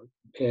or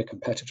a peer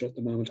competitor at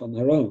the moment on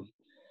their own.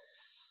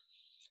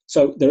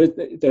 So there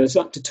is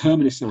that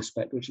determinist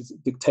aspect which is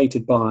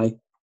dictated by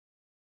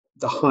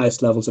the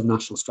highest levels of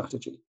national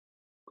strategy.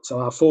 So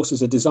our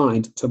forces are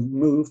designed to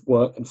move,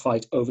 work, and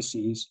fight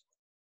overseas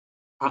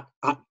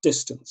at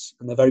distance,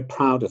 and they're very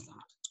proud of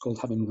that. It's called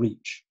having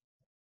reach.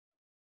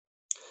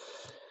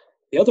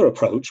 The other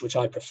approach, which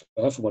I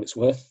prefer for what it's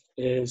worth,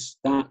 is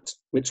that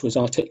which was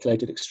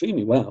articulated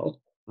extremely well.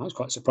 I was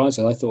quite surprised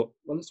that I thought,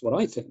 well, that's what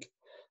I think,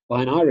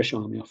 by an Irish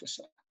Army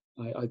officer.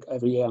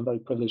 Every year I'm very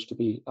privileged to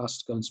be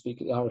asked to go and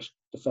speak at the Irish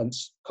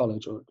Defence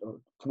College or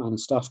Command and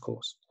Staff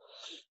course,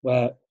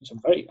 where some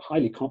very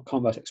highly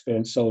combat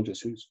experienced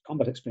soldiers whose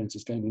combat experience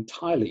is gained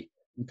entirely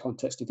in the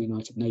context of the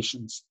United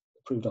Nations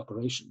approved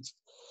operations.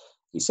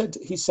 He said,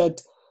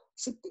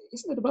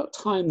 isn't it about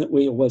time that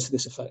we, or words to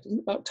this effect, isn't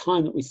it about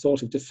time that we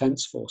thought of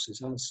defence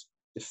forces as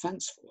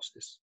defence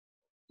forces,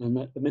 and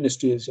that the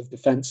ministries of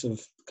defence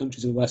of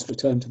countries of the West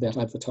return to that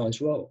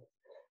advertised role?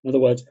 In other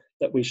words,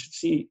 that we should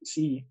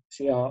see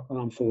our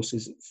armed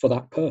forces for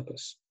that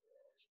purpose.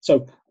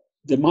 So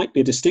there might be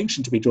a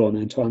distinction to be drawn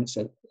then, to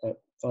answer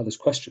Father's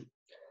question,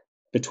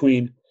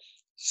 between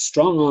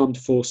strong armed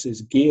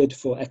forces geared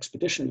for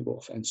expeditionary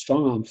warfare and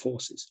strong armed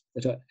forces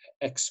that are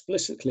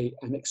explicitly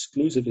and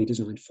exclusively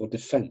designed for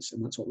defence,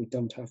 and that's what we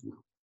don't have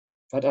now.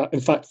 In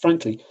fact,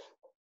 frankly,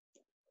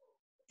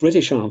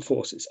 British armed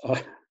forces are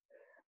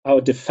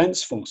our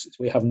defence forces.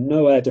 We have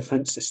no air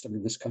defence system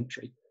in this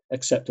country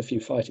except a few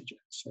fighter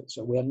jets.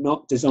 So we are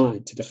not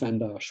designed to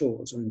defend our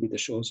shores, or indeed the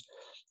shores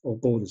or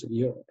borders of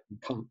Europe, and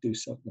can't do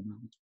so at the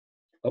moment.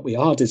 But we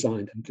are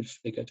designed and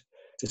configured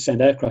to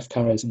send aircraft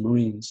carriers and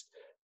marines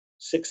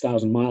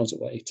 6,000 miles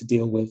away to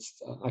deal with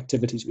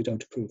activities we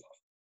don't approve of.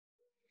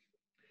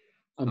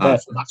 And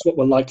therefore, that's what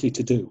we're likely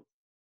to do.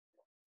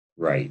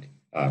 Right.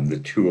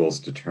 The tools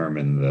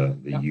determine the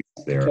use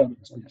there.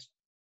 Yes.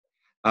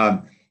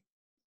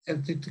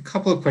 A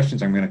couple of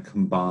questions I'm going to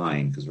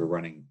combine because we're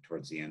running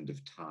towards the end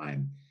of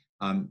time.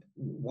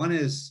 One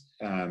is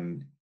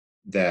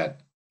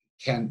that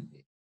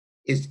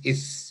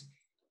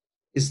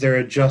is there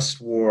a just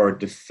war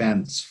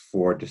defense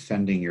for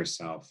defending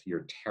yourself,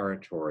 your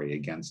territory,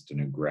 against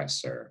an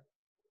aggressor?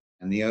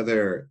 And the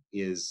other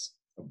is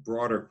a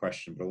broader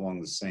question, but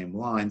along the same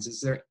lines. Is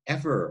there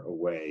ever a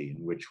way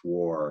in which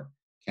war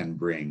can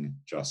bring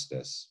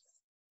justice?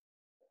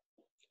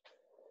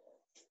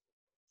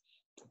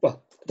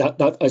 Well,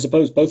 that I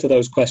suppose both of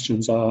those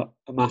questions are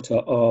a matter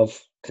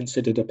of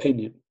considered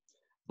opinion.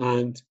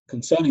 And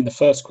concerning the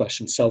first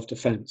question,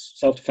 self-defense.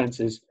 Self-defense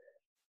is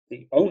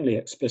the only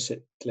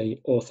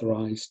explicitly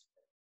authorized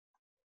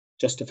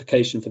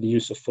justification for the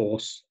use of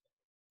force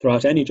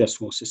throughout any just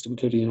war system,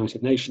 including the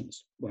United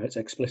Nations, where it's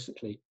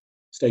explicitly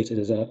stated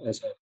as a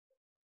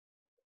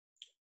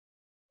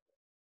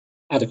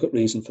adequate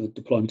reason for the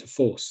deployment of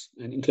force,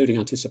 and including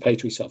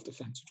anticipatory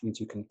self-defense, which means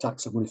you can attack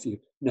someone if you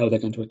know they're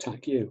going to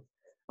attack you.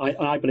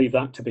 I believe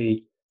that to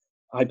be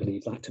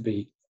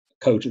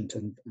cogent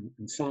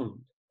and sound.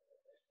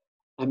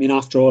 I mean,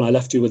 after all, I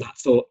left you with that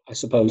thought, I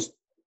suppose,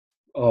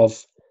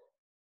 of,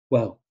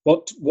 well,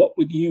 what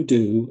would you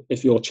do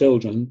if your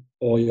children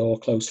or your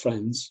close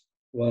friends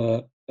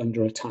were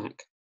under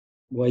attack?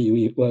 Were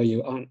you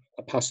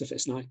a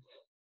pacifist? And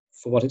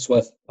for what it's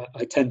worth,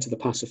 I tend to the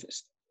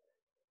pacifist.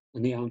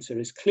 And the answer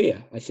is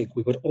clear. I think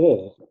we would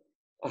all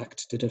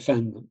act to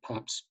defend them,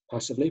 perhaps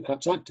passively,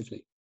 perhaps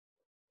actively.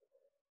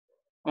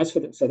 As for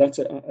that, so that's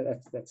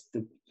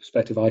the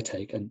perspective I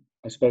take, and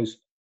I suppose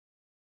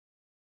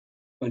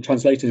when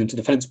translated into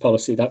defence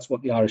policy, that's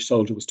what the Irish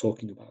soldier was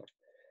talking about.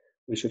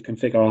 We should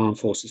configure our armed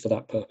forces for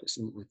that purpose,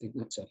 and I think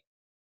that's a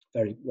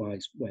very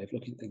wise way of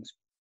looking at things.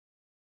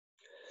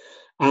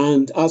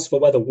 And as for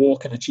whether war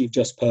can achieve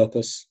just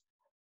purpose,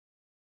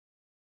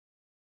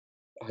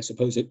 I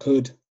suppose it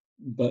could,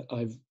 but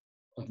I've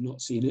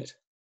not seen it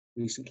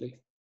recently.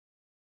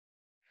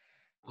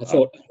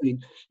 I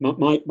mean,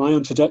 my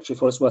own trajectory,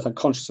 for what it's worth, I'm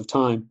conscious of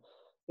time,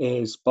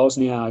 is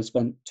Bosnia. I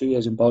spent 2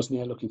 years in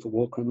Bosnia looking for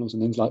war criminals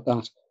and things like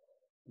that.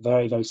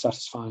 Very, very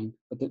satisfying,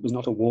 but it was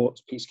not a war,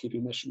 it's a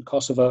peacekeeping mission.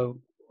 Kosovo,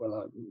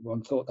 well,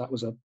 one thought that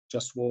was a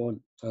just war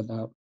and turned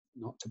out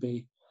not to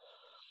be.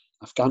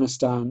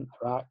 Afghanistan,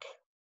 Iraq,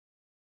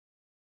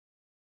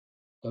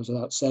 goes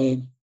without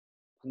saying.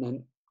 And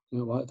then,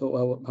 I thought,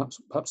 well,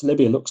 perhaps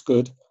Libya looks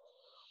good,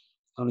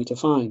 only to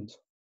find.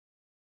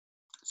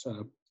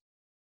 So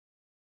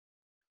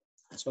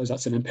I suppose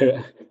that's an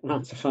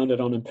answer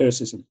founded on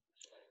empiricism.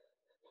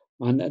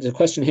 And there's a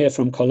question here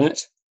from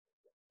Colette.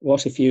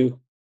 What if you,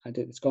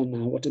 it's gone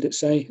now, what did it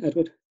say,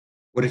 Edward?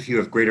 What if you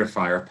have greater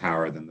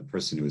firepower than the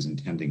person who is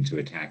intending to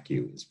attack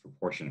you? Is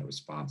proportionate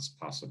response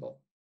possible?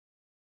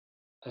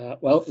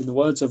 Well, in the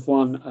words of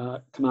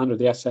one commander of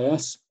the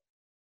SAS,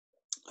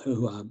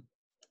 who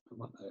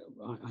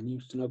I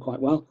used to know quite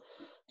well,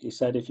 he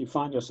said, if you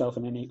find yourself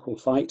in an equal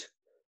fight,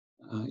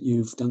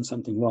 you've done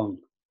something wrong.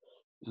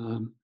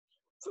 And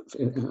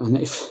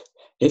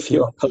if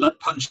you're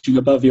punching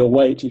above your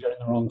weight, you're in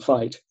the wrong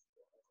fight.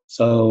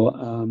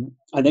 So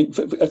I think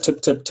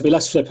to be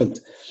less flippant,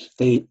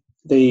 I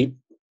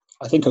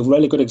think a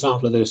really good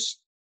example of this,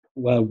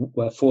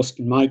 where force,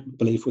 in my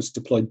belief, was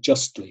deployed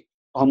justly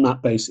on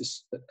that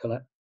basis that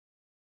Colette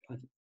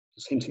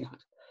was hinting at,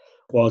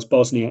 was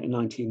Bosnia in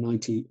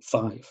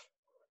 1995.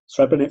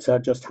 Srebrenica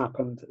had just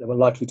happened. There were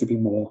likely to be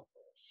more.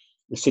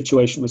 The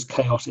situation was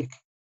chaotic.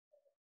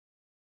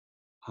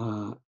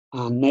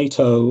 And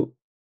NATO,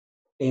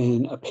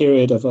 in a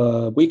period of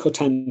a week or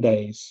 10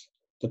 days,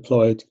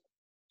 deployed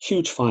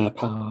huge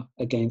firepower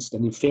against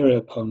an inferior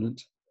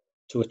opponent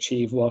to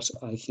achieve what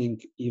I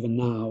think even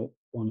now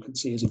one can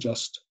see as a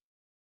just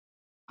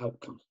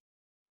outcome.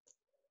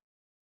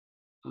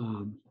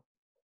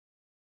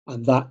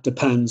 And that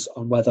depends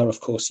on whether, of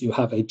course, you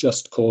have a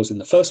just cause in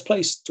the first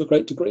place to a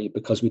great degree,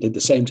 because we did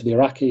the same to the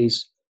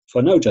Iraqis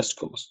for no just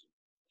cause.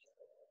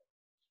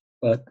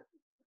 But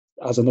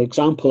as an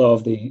example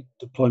of the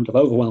deployment of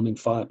overwhelming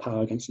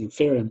firepower against an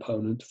inferior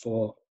opponent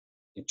for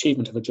the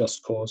achievement of a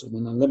just cause in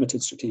an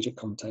unlimited strategic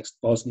context,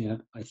 Bosnia,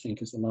 I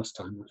think, is the last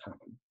time that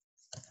happened.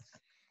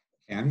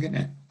 Okay, I'm going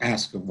to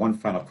ask one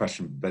final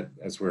question, but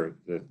as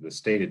the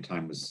stated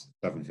time was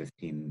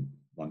 7:15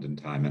 London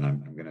time, and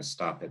I'm going to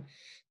stop it.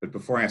 But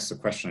before I ask the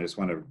question, I just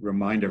want to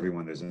remind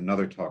everyone there's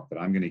another talk that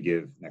I'm going to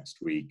give next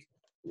week.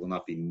 It will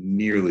not be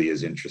nearly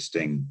as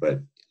interesting, but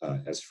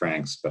as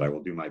Frank's, but I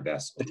will do my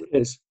best. It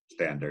is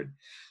standard,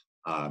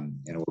 and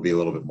it will be a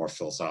little bit more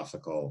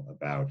philosophical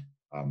about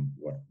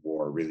what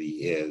war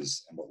really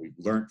is and what we've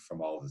learned from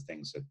all the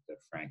things that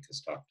Frank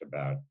has talked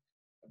about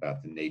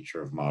the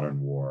nature of modern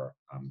war.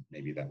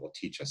 Maybe that will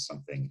teach us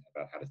something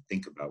about how to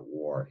think about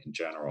war in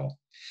general.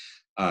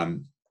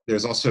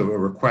 There's also a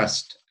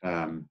request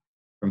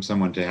from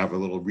someone to have a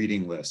little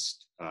reading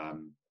list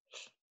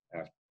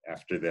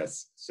after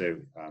this. So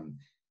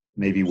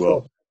maybe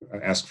we'll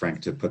ask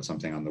Frank to put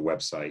something on the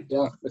website.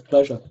 Yeah, with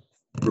pleasure.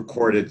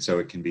 Recorded so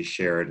it can be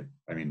shared.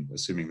 I mean,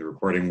 assuming the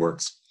recording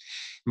works.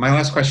 My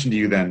last question to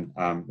you then,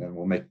 and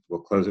we'll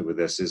close it with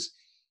this, is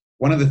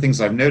one of the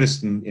things I've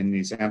noticed in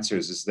these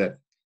answers is that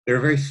there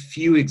are very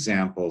few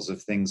examples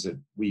of things that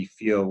we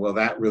feel, well,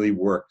 that really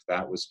worked,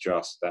 that was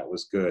just, that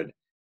was good.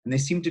 And they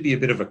seem to be a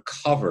bit of a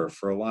cover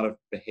for a lot of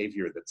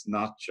behavior that's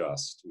not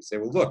just. We say,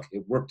 well, look,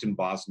 it worked in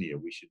Bosnia,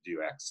 we should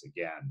do X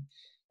again.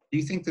 Do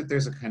you think that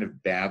there's a kind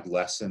of bad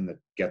lesson that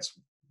gets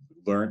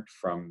learned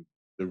from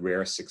the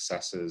rare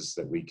successes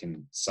that we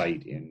can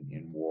cite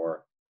in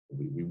war?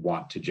 We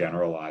want to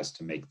generalize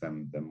to make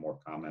them more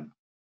common?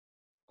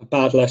 A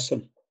bad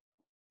lesson?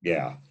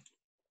 Yeah.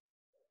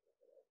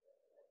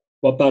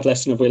 What bad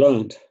lesson have we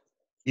learned?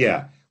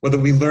 Yeah, whether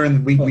we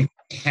learn, we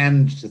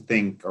tend to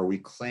think, or we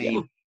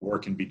claim war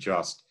can be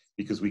just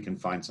because we can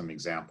find some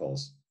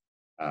examples.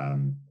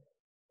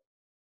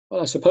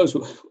 Well, I suppose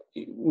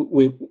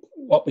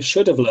what we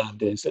should have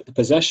learned is that the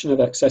possession of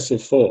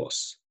excessive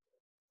force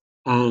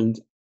and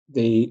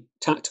the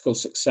tactical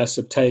success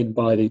obtained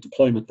by the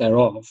deployment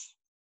thereof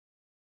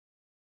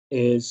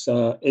is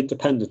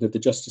independent of the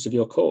justice of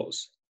your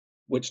cause,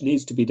 which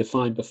needs to be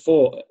defined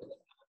before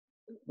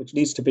which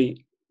needs to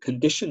be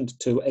conditioned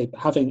to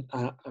having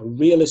a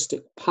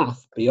realistic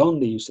path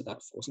beyond the use of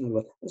that force. In other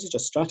words, this is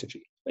just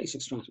strategy,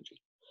 basic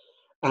strategy,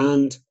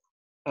 and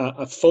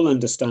a full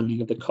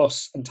understanding of the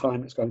costs and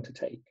time it's going to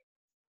take.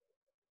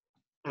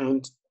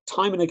 And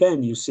time and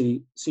again, you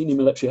see senior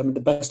military, I mean,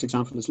 the best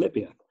example is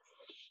Libya,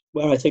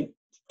 where I think,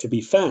 to be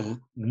fair,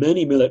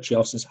 many military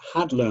officers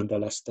had learned the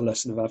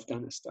lesson of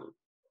Afghanistan,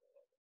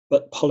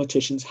 but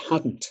politicians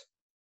hadn't.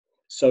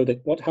 So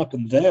that what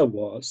happened there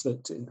was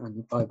that,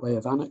 and by way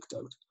of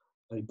anecdote,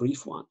 a very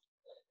brief one,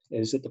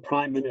 is that the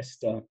Prime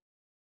Minister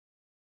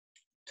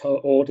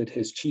ordered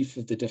his Chief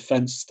of the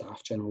Defence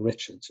Staff, General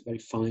Richards, a very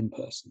fine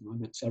person I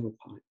met several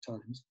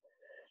times,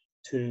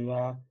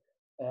 to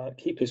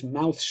keep his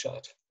mouth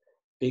shut,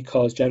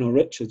 because General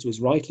Richards was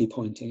rightly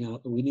pointing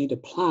out that we need a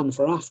plan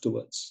for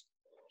afterwards,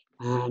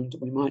 and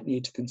we might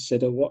need to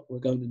consider what we're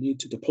going to need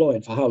to deploy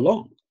and for how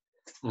long,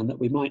 and that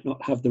we might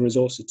not have the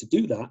resources to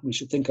do that. We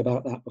should think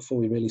about that before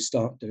we really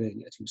start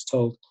doing it. He was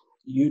told,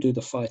 you do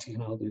the fighting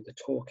and I'll do the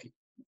talking,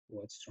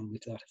 words strongly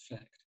to that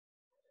effect.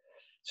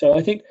 So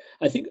I think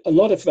a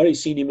lot of very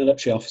senior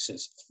military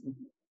officers,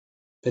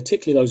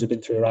 particularly those who've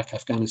been through Iraq,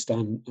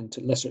 Afghanistan, and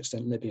to a lesser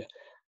extent Libya,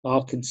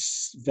 will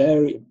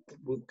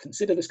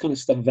consider this kind of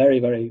stuff very,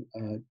 very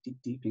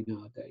deeply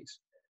nowadays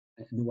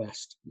in the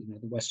West,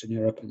 the Western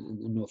Europe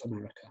and North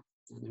America.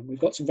 And we've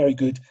got some very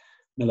good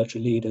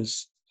military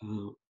leaders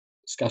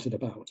scattered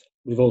about.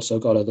 We've also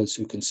got others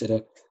who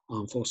consider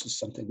armed forces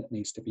something that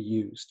needs to be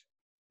used,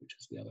 which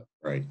is the other.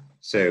 Right.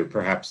 So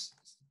perhaps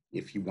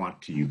if you want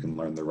to, you can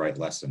learn the right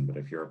lesson, but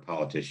if you're a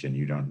politician,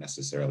 you don't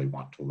necessarily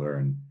want to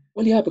learn.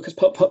 Well, yeah, because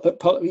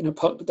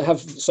they have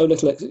so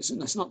little.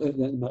 It's not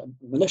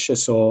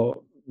malicious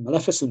or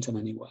maleficent in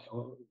any way,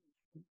 or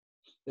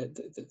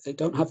they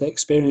don't have the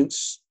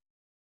experience.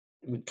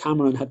 I mean,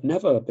 Cameron had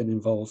never been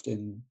involved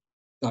in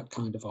that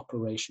kind of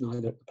operation,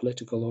 either at the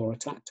political or a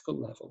tactical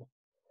level,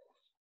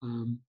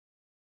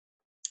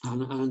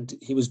 and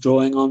he was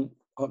drawing on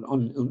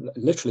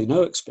literally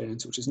no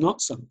experience, which is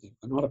not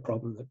a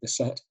problem that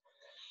beset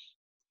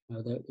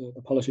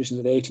the politicians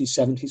of the 80s,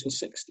 70s, or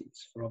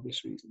 60s for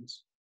obvious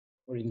reasons,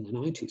 or even the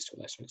 90s to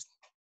a lesser extent.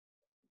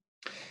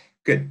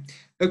 Good.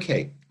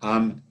 Okay.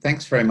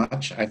 Thanks very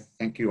much. I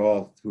thank you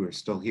all who are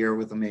still here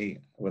with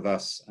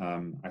us.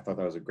 I thought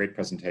that was a great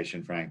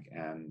presentation, Frank,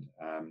 and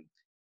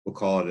we'll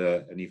call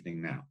it an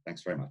evening now.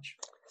 Thanks very much.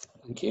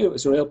 Thank you. It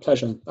was a real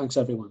pleasure. Thanks,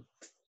 everyone.